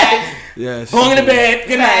 Yeah. Yes. Going to bed.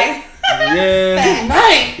 Good night. Yeah. Good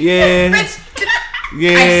night. Yeah. Bitch.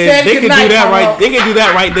 Yeah. They can do that right. They can do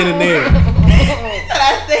that right then and there.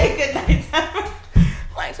 I said good night time.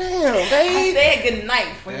 Like, damn, babe. I said good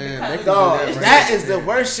night for you. Dog, that is the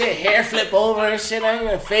worst shit. Hair flip over and shit on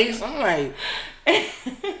your face. I'm like,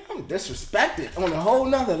 I'm disrespected on a whole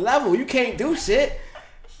nother level. You can't do shit.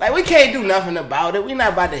 Like, we can't do nothing about it. We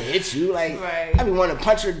not about to hit you. Like, right. I be want to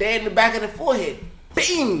punch her dead in the back of the forehead.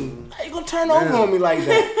 Bing! How you gonna turn over on me like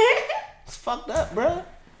that? It's fucked up, bro.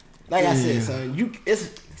 Like I said, son, it's.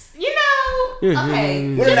 You know, okay.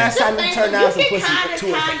 When the last time you turned down some pussy to her You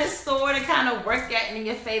can kind of face? sort of kind of work that in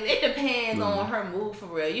your favor. It depends on her mood for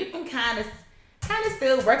real. You can kind of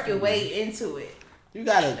still work your way into it. You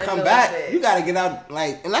gotta come back. You gotta get out.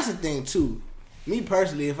 Like, and that's the thing too. Me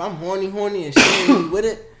personally, if I'm horny, and she ain't really with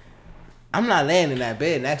it, I'm not laying in that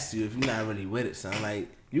bed next to you if you're not really with it, son. Like,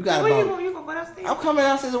 you gotta. You gonna go downstairs? I'm coming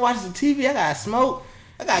downstairs and watching the TV. I gotta smoke.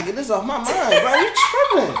 I gotta get this off my mind, bro. You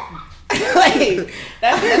tripping? Like,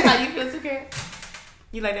 that's how you feel too, Karen?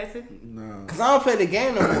 You like that too? No. Cause I don't play the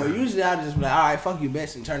game no more. Usually I just be like, all right, fuck you,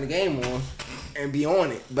 bitch, and turn the game on and be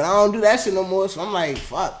on it. But I don't do that shit no more. So I'm like,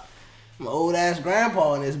 fuck. I'm an old ass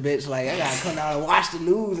grandpa in this bitch. Like, I gotta come down and watch the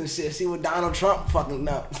news and shit. See what Donald Trump fucking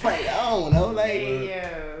up. Like, I don't know. Like,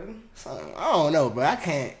 so, I don't know, bro. I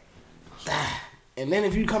can't. And then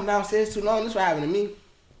if you come downstairs too long, this what happened to me.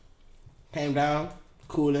 Came down,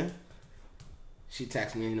 cooling. She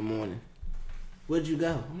texted me in the morning. Where'd you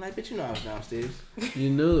go? I'm like, bitch, you know I was downstairs. You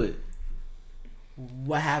knew it.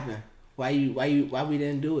 What happened? Why we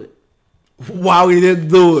didn't do it? Why we didn't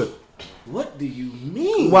do it? What do you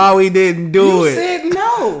mean? Why we didn't do you it? said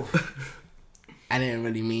no. I didn't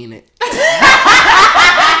really mean it.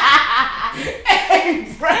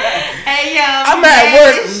 Hey, bro. Hey, yo. I'm at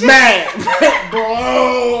work mad.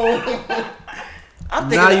 Bro. I'm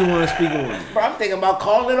thinking now you want to speak on it. Bro, I'm thinking about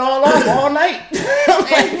calling it all off all night. I'm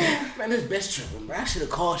like, man, this bitch tripping, bro. I should have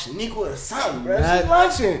called Shaniqua or something, bro. She's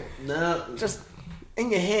lunching. No. Just in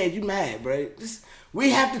your head, you mad, bro. Just,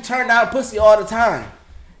 we have to turn down pussy all the time.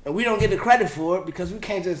 And we don't get the credit for it because we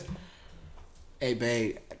can't just, hey,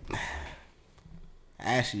 babe,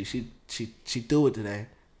 Ashley, she threw it today.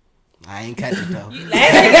 I ain't catch it, though. You gonna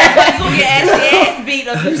get ass beat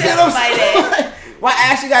or something like that. Why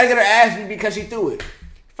Ashley gotta get her ass beat because she threw it?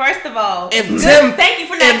 First of all, thank you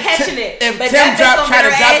for not catching it. If but Tim tried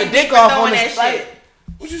to drop the dick off on the shit.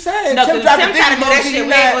 What you saying? No, Tim because Tim dropped the trying to do that dick shit.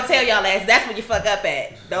 We ain't gonna tell y'all ass. That's when you fuck up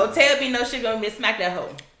at. Don't tell me no shit gonna be smack that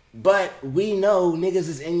hoe. But we know niggas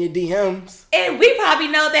is in your DMs. And we probably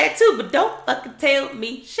know that too, but don't fucking tell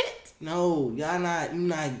me shit. No, you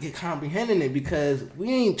not get comprehending it because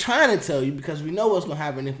we ain't trying to tell you because we know what's gonna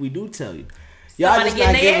happen if we do tell you. Y'all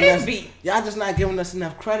just not giving us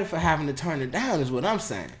enough credit for having to turn it down is what I'm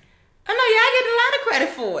saying. I know y'all get a lot of credit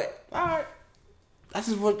for it. Alright. That's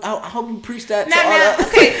just what I hope you preach that to now, all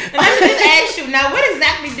okay, let me just ask you. Now, what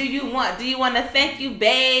exactly do you want? Do you want to thank you,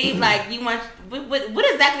 babe? Like, you want... What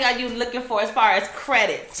exactly are you looking for as far as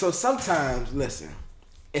credits? So sometimes, listen,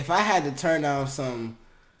 if I had to turn down some...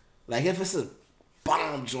 Like, if it's a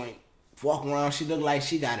bomb joint, walk around, she look like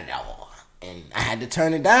she got it all. And I had to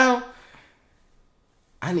turn it down.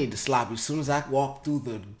 I need to sloppy as soon as I walk through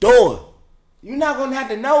the door. You're not going to have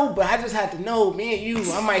to know, but I just have to know, me and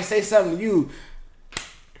you, I might say something to you.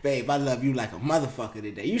 Babe, I love you like a motherfucker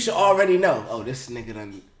today. You should already know. Oh, this nigga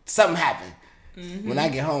done... Something happened. Mm-hmm. When I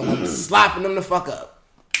get home, I'm slopping them the fuck up.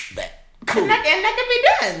 Bet. Cool. And that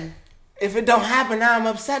can be done. If it don't happen, now I'm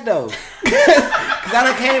upset though. Cause I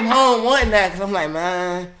done came home wanting that. Cause I'm like,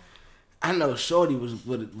 man, I know Shorty was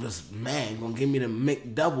man gonna give me the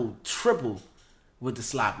McDouble triple with the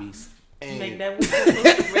sloppies. McDouble triple,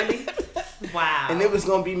 really? Wow. And it was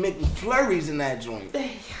gonna be McFlurries in that joint.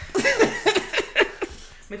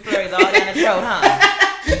 McFlurries all down the throat,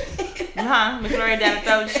 huh? McFlurry down the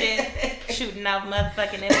throat, shit, shooting out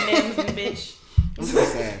motherfucking M&Ms and bitch. I'm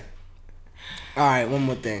just saying. All right, one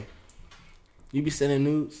more thing. You be sending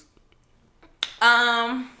nudes?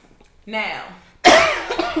 Now,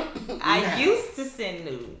 I used to send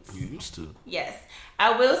nudes. You used to? Yes.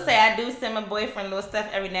 I will say I do send my boyfriend little stuff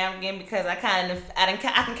every now and again because I can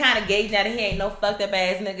kind of gauge now that he ain't no fucked up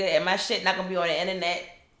ass nigga and my shit not gonna be on the internet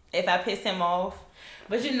if I piss him off.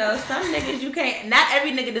 But you know, some niggas you can't. Not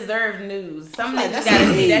every nigga deserves news. Some niggas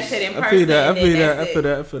gotta see that shit in person. I feel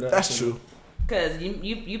that. That's true. Cause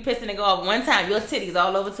you pissing to go off one time, your titties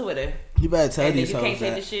all over Twitter. You better tell and these then you hoes can't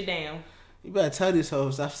take that. the shit down. You better tell these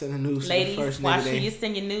hoes stop sending news Ladies, to the first watch nigga who they... you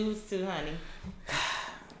send your news to, honey.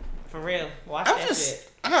 For real, watch I'm that just... shit.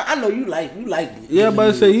 I know you like Yeah, but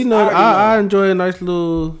I say, you know, I enjoy a nice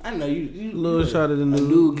little... I know you little shot of the news. A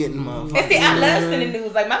dude getting motherfuckers. And see, I love sending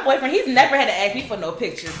news. Like, my boyfriend, he's never had to ask me for no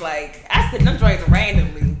pictures. Like, I send them joints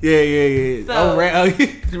randomly. Yeah. So,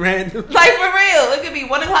 Random. like, for real. It could be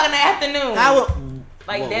 1 o'clock in the afternoon.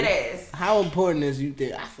 Like, dead ass. How important is you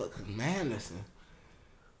think? Man, listen.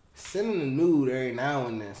 Sending a nude every now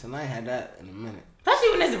and then. So I ain't had that in a minute.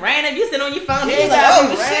 Especially when it's random. You sit on your phone. Yeah, You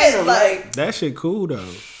like, got shit. Like, that shit cool,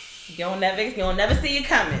 though. you don't never see it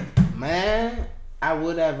coming. Man, I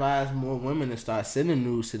would advise more women to start sending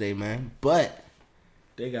news today, man. But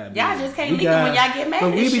they got y'all just can't leave it when y'all get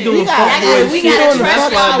mad. We be shit. doing fuckboy we shit. gotta trust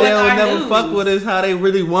That's why y'all they with don't our never news. fuck with us how they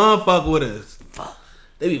really want to fuck with us.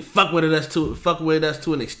 They be fuck with us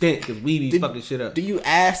to an extent because we be fucking shit up. Do you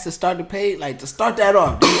ask to start the page? Like, to start that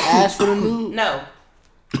off, do you ask for the nude? No.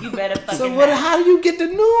 You better fucking. So what? How do you get the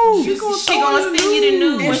news? She gonna send you the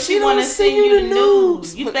news when she wanna send you the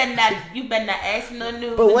news. You better not ask for no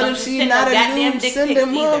news. But what if she not a news sending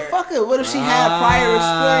motherfucker? What if she had prior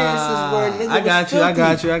experiences where niggas I got you. I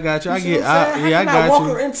got you. I got you. Walk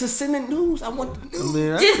her into sending news. I want the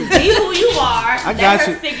news. Just be who you are. I let got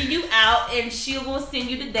her you. figure you out, and she will send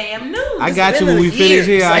you the damn news. I got you. When we finish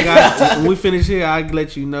here, when we finish here, I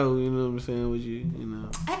let you know. You know what I'm saying? With you know.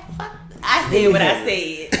 I said what I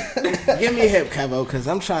said. Give me a hip, Kevo, because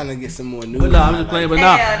I'm trying to get some more news. But no, I'm just playing. But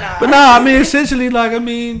no. I mean, essentially, like, I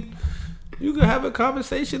mean, you can have a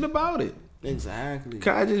conversation about it. Exactly.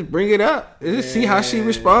 Can I just bring it up and just see how she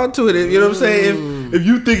respond to it? You know what I'm saying? If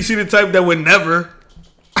you think she the type that would never,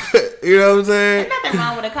 you know what I'm saying? There's nothing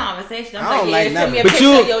wrong with a conversation. I'm I don't like, like send me a nothing.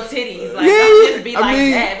 picture of your titties. Like, don't just be like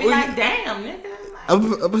that. Be like, damn,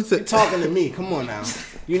 nigga. You're talking to me. Come on now.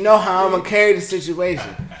 You know how I'm gonna carry the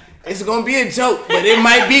situation. It's gonna be a joke, but it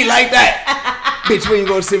might be like that. Bitch, when you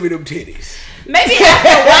gonna send me them titties? Maybe after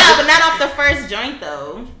a while, but not off the first joint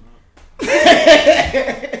though.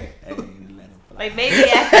 Like maybe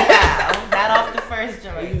after a while, not off the first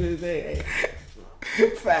joint.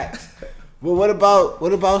 Facts. Well, what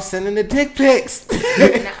about sending the dick pics? Nah,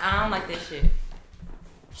 I don't like this shit.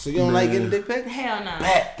 So you don't like getting dick pics? Hell no.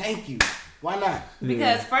 Bad. Thank you. Why not?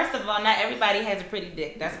 Because first of all, not everybody has a pretty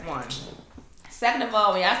dick. That's one. Second of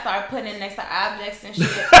all, when y'all start putting it next to objects and shit,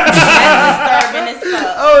 that's disturbing as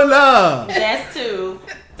fuck. Oh no. That's 2.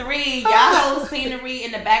 3, y'all whole scenery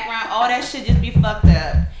in the background, all that shit just be fucked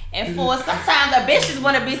up. And 4, sometimes the bitches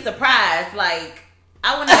want to be surprised. Like,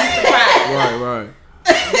 I want to be surprised. Right.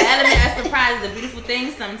 The element of surprise is a beautiful thing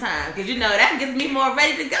sometimes. Because, you know, that gets me more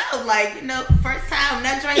ready to go. Like, you know, first time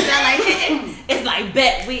that drink down like hit, it's like,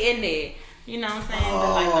 bet, we in there. You know what I'm saying?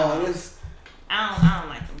 But like, no, I don't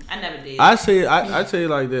like them. I never did. I say it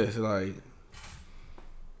like this, like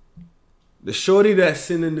the shorty that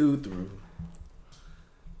send the nude through,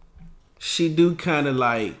 she do kind of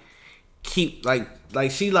like keep like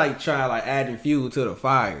she like try like adding fuel to the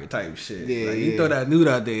fire type shit. Yeah, like you throw that nude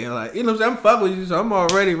out there, like you know what I'm saying, I'm fucking with you, so I'm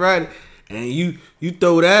already ready. And you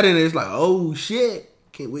throw that in, it's like, oh shit,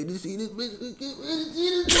 can't wait to see this bitch. Can't wait to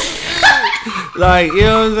see this. Like, you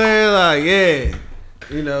know what I'm saying? Like, yeah.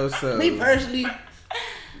 You know, so Me personally,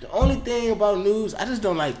 the only thing about news, I just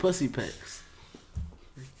don't like pussy pics.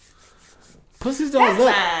 Pussies don't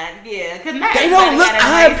look. Fine. Yeah, because They don't look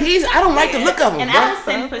IPs. I don't like the look of them. And I don't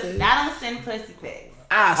send pussy pics.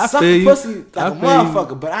 I suck a pussy like a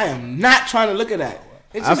motherfucker, but I am not trying to look at that.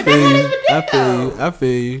 It's just, I feel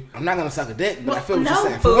you. I'm not gonna suck a dick, but I feel what no, you're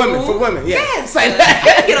saying. For women, yeah. Yes. Say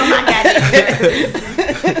that. Get on my goddamn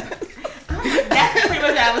nerves. That's pretty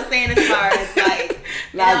much what I was saying as far as like,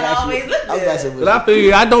 don't always look good. But I feel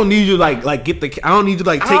you. I don't need you like get the. I don't need you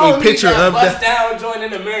like take a picture of bust that. down joint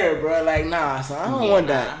in the mirror, bro. Like nah, so I don't want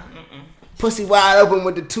that. Pussy wide open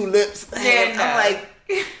with the 2 lips. Yeah, I'm like.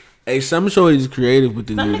 Hey, some shorties creative with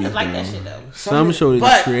the Some nudies. niggas like that shit though. Some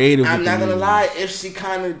shorties creative. I'm with not the gonna nudies. lie. If she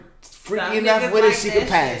kind of freaky Some enough niggas with it, like she that could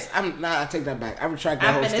pass. shit. I take that back. I retract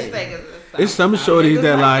that whole statement. It's some shorties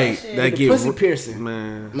that like that The get pussy piercing.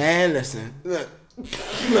 Man, listen. Look.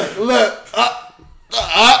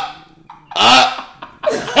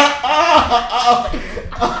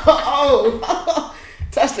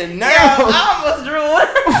 Touch the nerve. I almost drew one.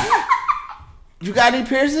 You got any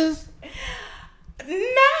piercings? No.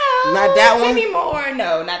 Not that one? anymore.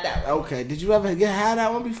 No, not that one. Okay. Did you ever had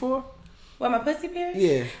that one before? What, my pussy pierced?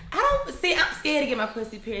 Yeah. I'm scared to get my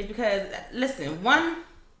pussy pierced because, listen, one,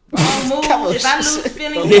 move. If I lose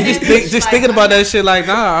feelings, Yeah, just thinking about that shit. Like,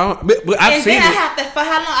 nah, but I've and seen then I it. have to, for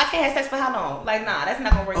how long? I can't have sex for how long? Like, nah, that's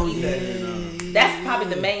not gonna work either. Yeah. That's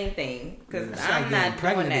probably the main thing because It's I'm like not getting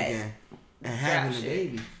pregnant doing that. again and having a shit.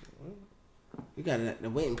 baby. You got the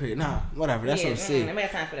waiting period. Nah, whatever. That's what I'm saying. Nobody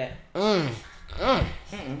have time for that.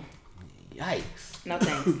 Yikes. No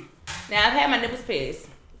thanks. Now I've had my nipples pierced,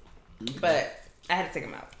 but I had to take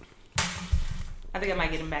them out. I think I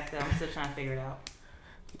might get them back though. I'm still trying to figure it out.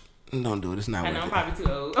 Don't do it. It's not I worth know I'm it. probably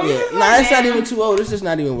too old. Yeah. Nah, it's not even too old. It's just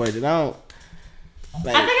not even worth it. I I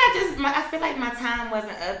think I feel like my time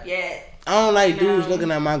wasn't up yet. I don't like dudes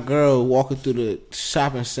looking at my girl walking through the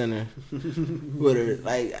shopping center with her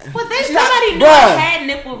like. Well, nobody knew I had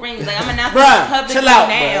nipple rings. Like I'm announcing it publicly chill out,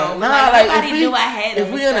 now. Bruh. Nah, like nobody knew I had them.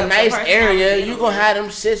 If we in a nice area, you gonna have them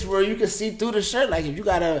shits where you can see through the shirt. Like if you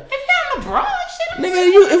got a. If you have a bra, shit.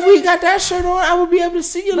 Nigga, if we got that shirt on, I would be able to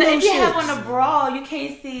see your little shit. But if you shits. have on a bra, you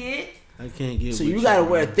can't see it. I can't get. So you gotta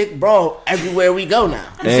wear a thick bra everywhere we go now.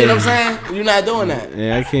 You see what I'm saying? You're not doing that.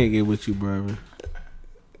 Yeah, I can't get with you, brother.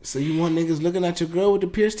 So you want niggas looking at your girl with the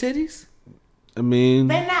pierced titties? I mean,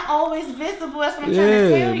 they're not always visible. That's what I'm trying to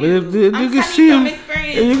tell you. But if you can see them,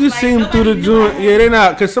 and you can see them through the joint. Yeah, they're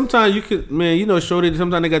not. Cause sometimes you could, man, you know, shorty.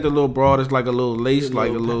 Sometimes they got the little bra that's like a little lace, like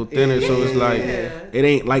a little thinner. So it's like it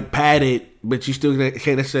ain't like padded, but you still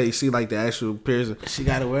can't necessarily see like the actual piercing. She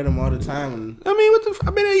gotta wear them all the time. I mean,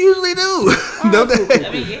 I mean, they usually do. Don't they?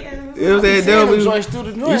 I mean, yeah. You know what I'm saying? Them joints through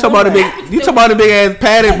the joint. You talking about the big ass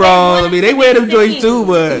padded bra? I mean, they wear them joints too,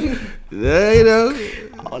 but you know.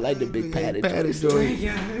 I like the big padded joints.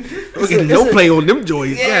 Look at no play on them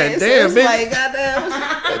joints. Yeah, God damn, bitch. like, goddamn.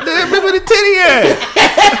 Damn, remember the titty at?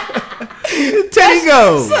 Titty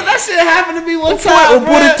go. So that shit happened to me one Pull time,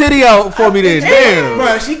 the titty out for me then. Damn.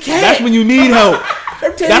 Bro, she can't. That's when you need help.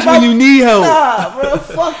 That's when you need help. Nah, bro,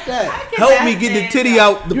 fuck that. Help me get the titty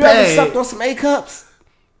out the You ever pad. sucked on some A cups?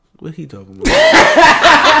 What he talking about?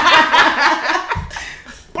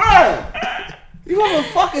 Bro, you ever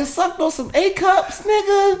fucking sucked on some A cups,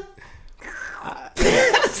 nigga?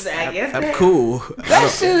 I'm cool. That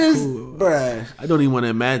shit is, bruh. I don't even want to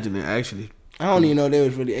imagine it, actually. I don't even know they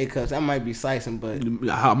was really A cups. That might be slicing, but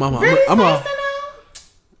I'm a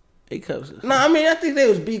A cups. no, I mean I think they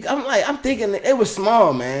was big. I'm thinking that it was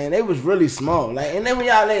small, man. They was really small. Like, and then when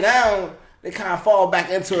y'all lay down, they kind of fall back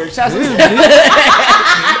into her chest.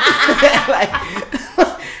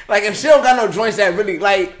 like if she don't got no joints that really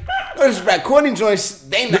like. Courtney joints,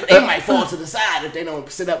 they might fall to the side if they don't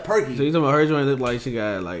sit up perky. So you talking about her joint look like she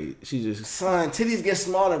got like she just son titties get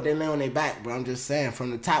smaller if they lay on their back, bro. I'm just saying from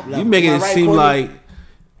the top level. You making it right, seem Courtney? like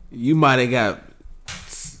you might have got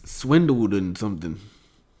swindled and something.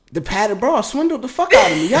 The padded bra swindled the fuck out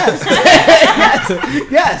of me. Yes,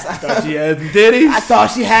 yes. I Thought she had titties. I thought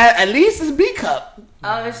she had at least a B cup.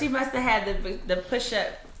 Oh, she must have had the push up.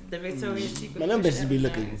 The Victoria's Secret. Man, them bitches be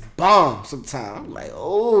looking bomb sometimes. I'm like,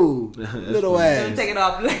 oh, little ass. Take it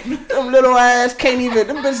off. Them little ass can't even.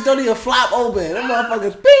 Them bitches don't even flop open. Them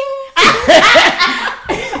motherfuckers, bing.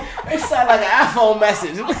 They sound like an iPhone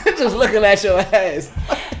message. Just looking at your ass.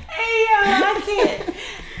 Hey yo,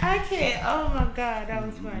 I can't. Oh my god, that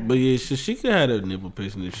was funny. But yeah, she could have a nipple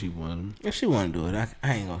piercing if she wanted. If she want to do it,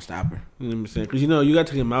 I ain't gonna stop her. You know what I'm saying? Because you know you got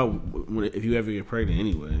to take him out if you ever get pregnant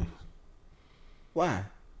anyway. Why?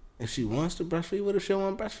 If she wants to breastfeed, what if she don't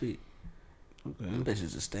want to breastfeed? Okay. Them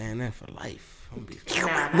bitches is staying there for life.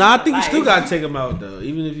 Nah, I think you still gotta take them out though,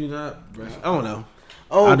 even if you're not breastfeeding. I don't know.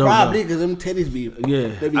 Oh, I don't probably know. because them titties be. Yeah,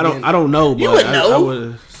 they be I don't know, but You would know. I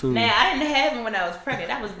would assume. Now I didn't have him when I was pregnant.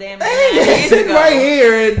 That was damn Hey, years ago. right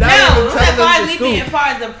here. And No, now as far as me school. being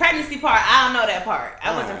part of the pregnancy part, I don't know that part.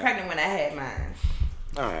 I wasn't Alright. pregnant when I had mine.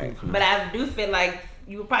 All right. But I do feel like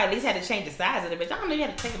you would probably at least have to change the size of the bitch. I don't know if you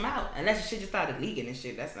had to take them out. Unless your shit just started leaking and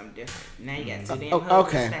shit. That's something different. Now you got two damn hoes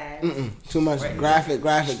Okay. size. Too much graphic.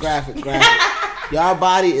 Y'all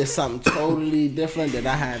body is something totally different that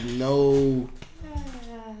I have no.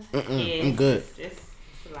 Yeah, I'm good. It's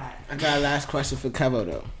a lot. I got a last question for Kevo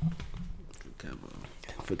though.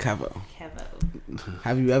 For Kevo. Kevo.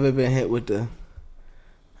 Have you ever been hit with the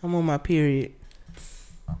I'm on my period?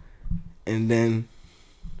 And then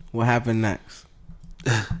what happened next?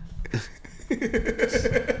 Oh,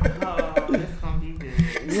 it's gonna be good.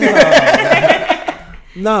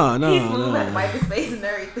 No. He's moving, like, wipe his face and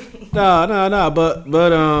everything. No.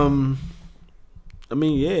 But I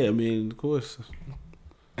mean, of course.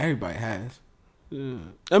 Everybody has. Yeah.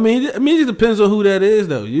 I mean, it just depends on who that is,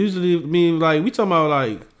 though. Usually, I mean, like we talking about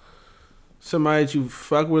like somebody that you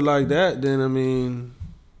fuck with like that. Then I mean,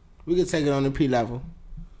 We could take it on the P level.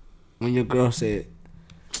 When your girl said,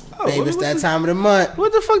 oh, "Babe, it's that time of the month."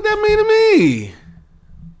 What the fuck that mean to me?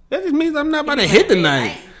 That just means I'm not about to hit the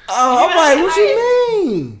night. Oh, I'm like, what you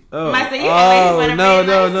mean? Oh, Might say you had ladies no.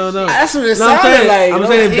 That's what it No, sounded like. I'm no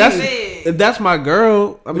saying kidding. if that's my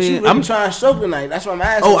girl, I But mean, you really I'm trying to stroke tonight. That's what I'm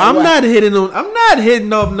asking. Oh, Like, I'm what? not hitting on. I'm not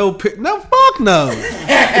hitting off no. No, fuck no.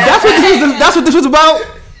 That's what this was about.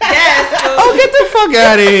 Yes. Oh, get the fuck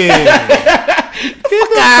out of here. Get the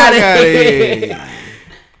fuck out of here.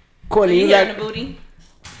 Courtney, You you hitting like? the booty?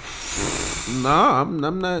 No, I'm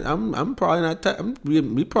not. I'm probably not.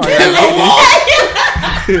 We probably not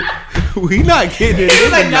getting. We not getting it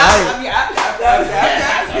in tonight.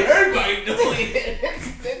 Everybody doing it.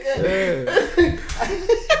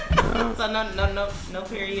 So no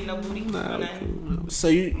period, no booty. No nothing. So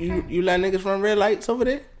you let niggas run red lights over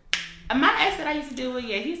there? My ex that I used to deal with,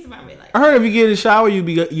 yeah, he used to run red light. I heard if you get in the shower, you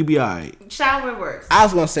be alright. Shower works. I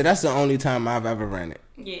was gonna say that's the only time I've ever ran it.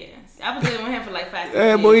 Yeah, I was living with him for like 5 Hey,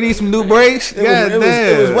 years. boy, you need some new brakes.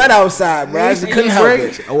 It was wet outside, bro. I just couldn't help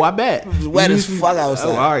it. Oh, I bet. It was wet as fuck outside.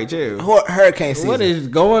 Oh, all right, chill. Hurricane season. What is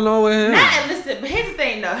going on with him? Not listen, but here's the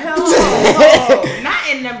thing though. Hell no. Not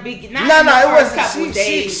in the big. Not in the it first wasn't. couple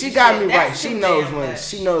days. She got me That's right. She too knows damn when. much.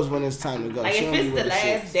 She knows when it's time to go. Like She if don't be it's with the the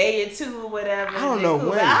last shits. day or two or whatever. I don't then know cool.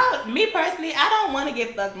 when. But me personally, I don't want to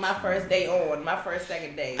get fucked my first day on, my first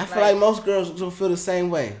second day. I feel like most girls will feel the same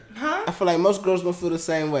way. Huh? I feel like most girls gonna feel the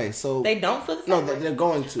same way. So They don't feel the same no, way? they're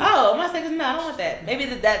going to. Oh, my second, no, I don't want that. Maybe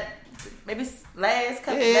maybe last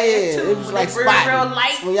couple Yeah, days too. it was like real spotting.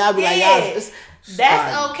 light. When y'all be like, Yeah. y'all, it's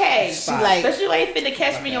That's spotting. okay. She like, But you ain't finna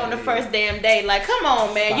catch me on the first damn day. Like, come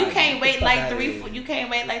on, man. You can't wait like 3, 4. You can't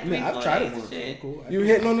wait like 3, 4 I've tried days it and once. shit. Cool. you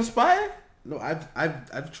hitting on the spot? No,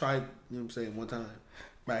 I've tried. You know what I'm saying? One time,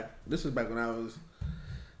 this was back when I was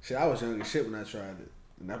young as shit when I tried it,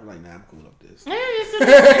 and I was like, nah, I'm cool off this. But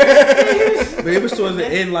it was towards the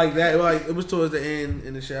end like that. Like it was towards the end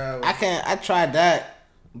in the shower. I tried that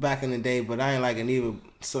back in the day, but I ain't like it either.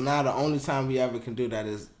 So now the only time we ever can do that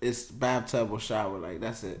is it's bathtub or shower. Like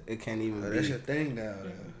that's it. It can't even be. That's your thing now.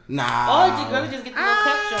 Nah. Or you girl just get the little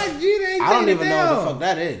cup joint. I don't even know what the fuck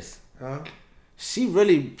that is. Huh?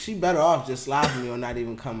 She better off just sliding me or not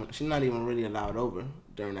even coming. She's not even really allowed over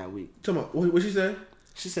during that week. Come on, what she said?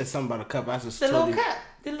 She said something about a cup. I just The totally, little cup.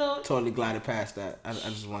 The little. totally glided past that. I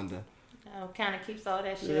just wonder. Kind of keeps all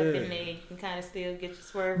that shit up in there. You can kind of still get your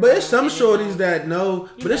swerve. But it's some on. shorties that know.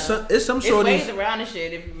 But it's some It's shorties. ways around the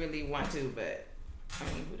shit if you really want to, but I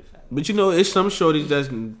mean, who the fuck? But you know, it's some shorties that's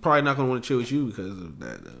probably not gonna want to chill with you because of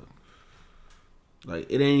that though. Like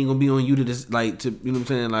it ain't gonna be on you to just like to you know what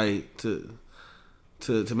I'm saying like to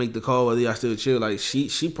make the call whether y'all still chill. Like she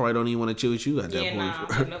probably don't even want to chill with you at that point.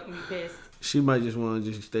 Yeah, nah, you pissed. She might just want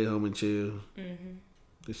to just stay home and chill.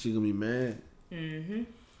 Cause she gonna be mad.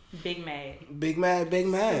 Big mad. Big mad, big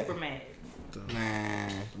mad. Super mad.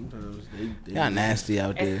 Man, Sometimes they y'all nasty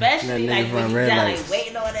out there. Especially Let like niggas when run you red got lights. like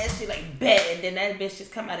waiting on that shit like bet, and then that bitch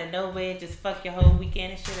just come out of nowhere and just fuck your whole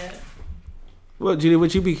weekend and shit up. What, Judy?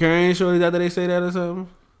 Would you be carrying shorties after they say that or something?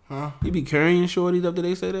 Huh? You be carrying shorties after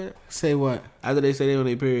they say that? Say what? After they say they on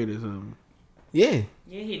their period or something? Yeah.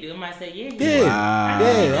 Yeah, he do. I might say yeah. He Yeah. do. Wow.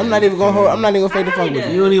 Yeah. I'm not even gonna hold. I'm not even gonna fake the I fuck know with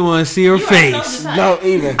you you. You don't even want to see her You already know face. the type. Don't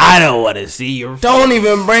even. I don't want to see your face. Don't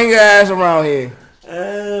even bring your ass around here.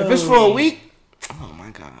 If it's for a week, oh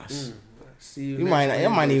my gosh. See you You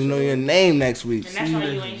might even know your name next week. And that's why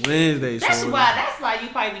you ain't shit. Wednesday. That's why you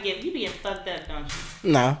probably you being fucked up, don't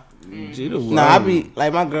you? Nah. Nah, I be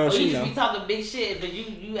like my girl. Oh, you She used to know. be talking big shit, but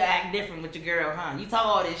you act different with your girl, huh? You talk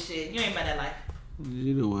all this shit. You ain't about that life.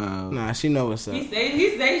 You know wild. Nah, she know what's up. He say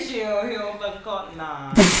shit he don't fucking call.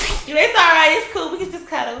 Nah. It's alright, it's cool. We can just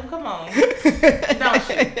cuddle. Come on. Don't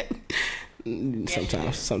you?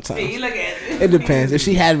 Sometimes. See, you look at it. It depends. If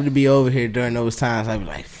she had to be over here during those times, I'd be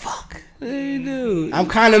like, fuck. Hey, dude. I'm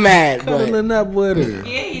kind of mad, but. Cuddling up with her.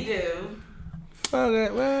 Yeah, you do. Fuck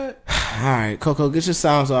that, what? All right, Coco, get your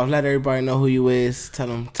sounds off. Let everybody know who you is. Tell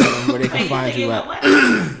them where they can find you at.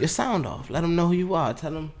 Your sound off. Let them know who you are.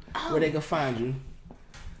 Tell them where they can find you.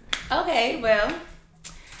 Okay, well,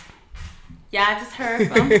 y'all just heard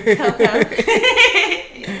from Coco.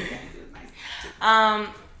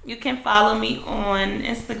 You can follow me on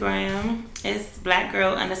Instagram. It's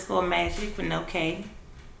blackgirl_magic with no K.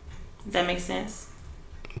 Does that make sense?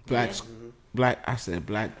 I said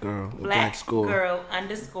black girl. Black score.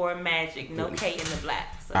 girl_magic. No K in the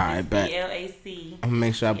black. So All right, bet. BLAC. I'm gonna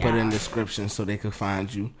make sure I put it in the Yeah. description so they can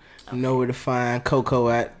find you. You know where to find Coco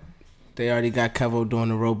at. They already got Kevo doing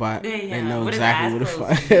the robot. Yeah, They know with his exactly where eyes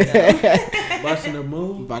to closed, find. Busting a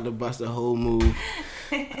move. About to bust a whole move.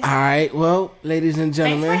 All right, well, ladies and Thanks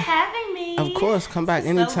gentlemen, for having me. of course, come back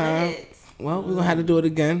This is anytime. So lit. Well, we're gonna have to do it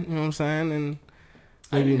again. You know what I'm saying? And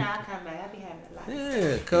Oh, you maybe know I'll come back. I'll be having a lot.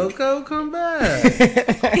 Yeah, Coco, come back.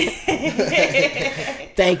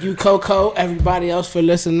 Thank you, Coco. Everybody else for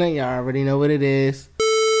listening. Y'all already know what it is.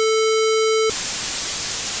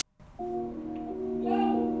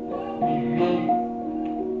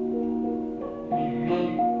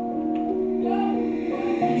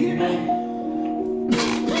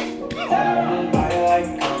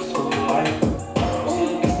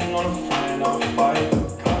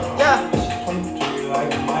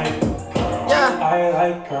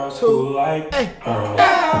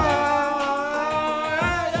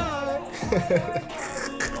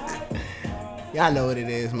 Y'all know what it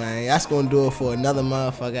is, man. That's gonna do it for another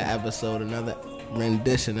motherfucking episode, another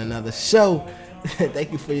rendition, another show.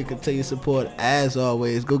 Thank you for your continued support. As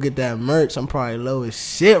always, go get that merch. I'm probably low as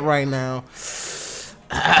shit right now.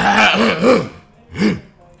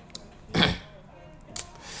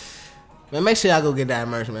 Man, make sure y'all go get that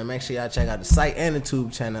merch, man. Make sure y'all check out the site and the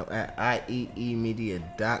tube channel at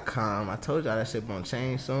ieemedia.com. I told y'all that shit gonna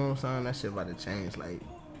change soon, son. That shit about to change, like,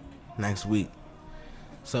 next week.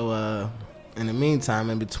 So, in the meantime,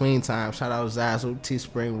 in between time, shout out Zazzle,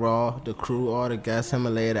 Teespring Raw, the crew, all the guests,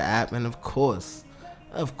 Himalaya, the app, and of course,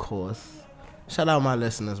 shout out my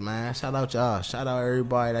listeners, man. Shout out y'all. Shout out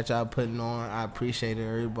everybody that y'all putting on. I appreciate it,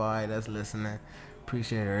 everybody that's listening.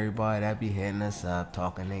 Appreciate everybody that be hitting us up,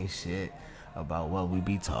 talking they shit about what we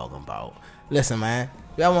be talking about. Listen, man,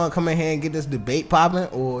 y'all want to come in here and get this debate popping,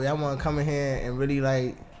 or y'all want to come in here and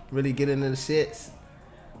really get into the shits?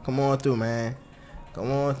 Come on through, man. Come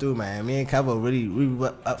on through, man. Me and Kevo we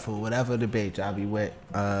up for whatever debate y'all be with.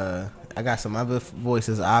 I got some other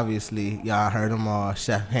voices, obviously. Y'all heard them all.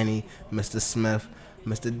 Chef Henny, Mr. Smith,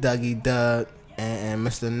 Mr. Dougie Doug, and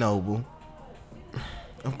Mr. Noble.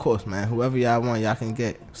 Of course, man. Whoever y'all want, y'all can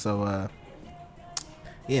get. So,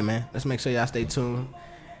 yeah, man. Let's make sure y'all stay tuned.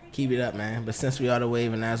 Keep it up, man. But since we are the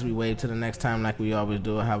wave, and as we wave to the next time like we always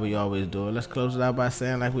do it, how we always do it, let's close it out by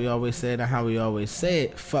saying like we always said and how we always say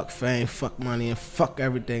it. Fuck fame, fuck money, and fuck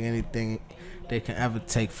everything, anything they can ever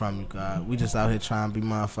take from you, God. We just out here trying to be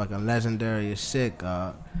motherfucking legendary as shit,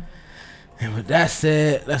 God. And with that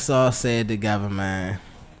said, let's all say it together, man.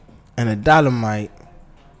 And a dollar might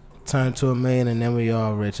turn to $1 million, and then we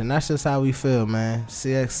all rich. And that's just how we feel, man.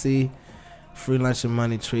 CXC, free lunch and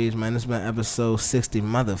money trees, man. This been episode 60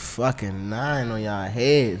 motherfucking 9 on y'all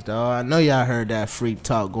heads, dog. I know y'all heard that freak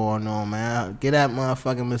talk going on, man. Get that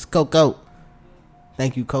motherfucking Miss Coco.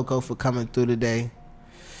 Thank you, Coco, for coming through today.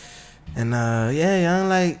 And yeah, y'all,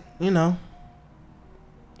 like, you know.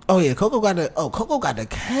 Oh yeah, Coco got the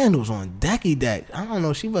candles on decky deck. I don't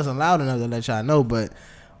know, she wasn't loud enough to let y'all know, but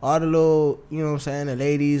all the little, you know what I'm saying, the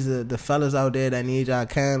ladies, the fellas out there that need y'all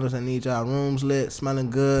candles, that need y'all rooms lit, smelling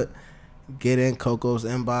good, get in Coco's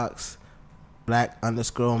inbox,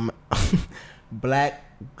 black_magic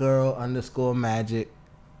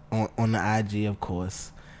on the IG, of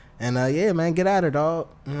course. And yeah, man, get at her, dog.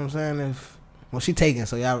 You know what I'm saying? She taking,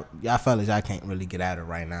 so y'all fellas, y'all can't really get at her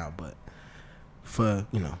right now, but for,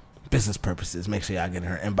 you know, business purposes, make sure y'all get in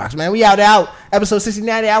her inbox, man. We out. Episode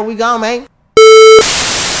 69 out, we gone, man.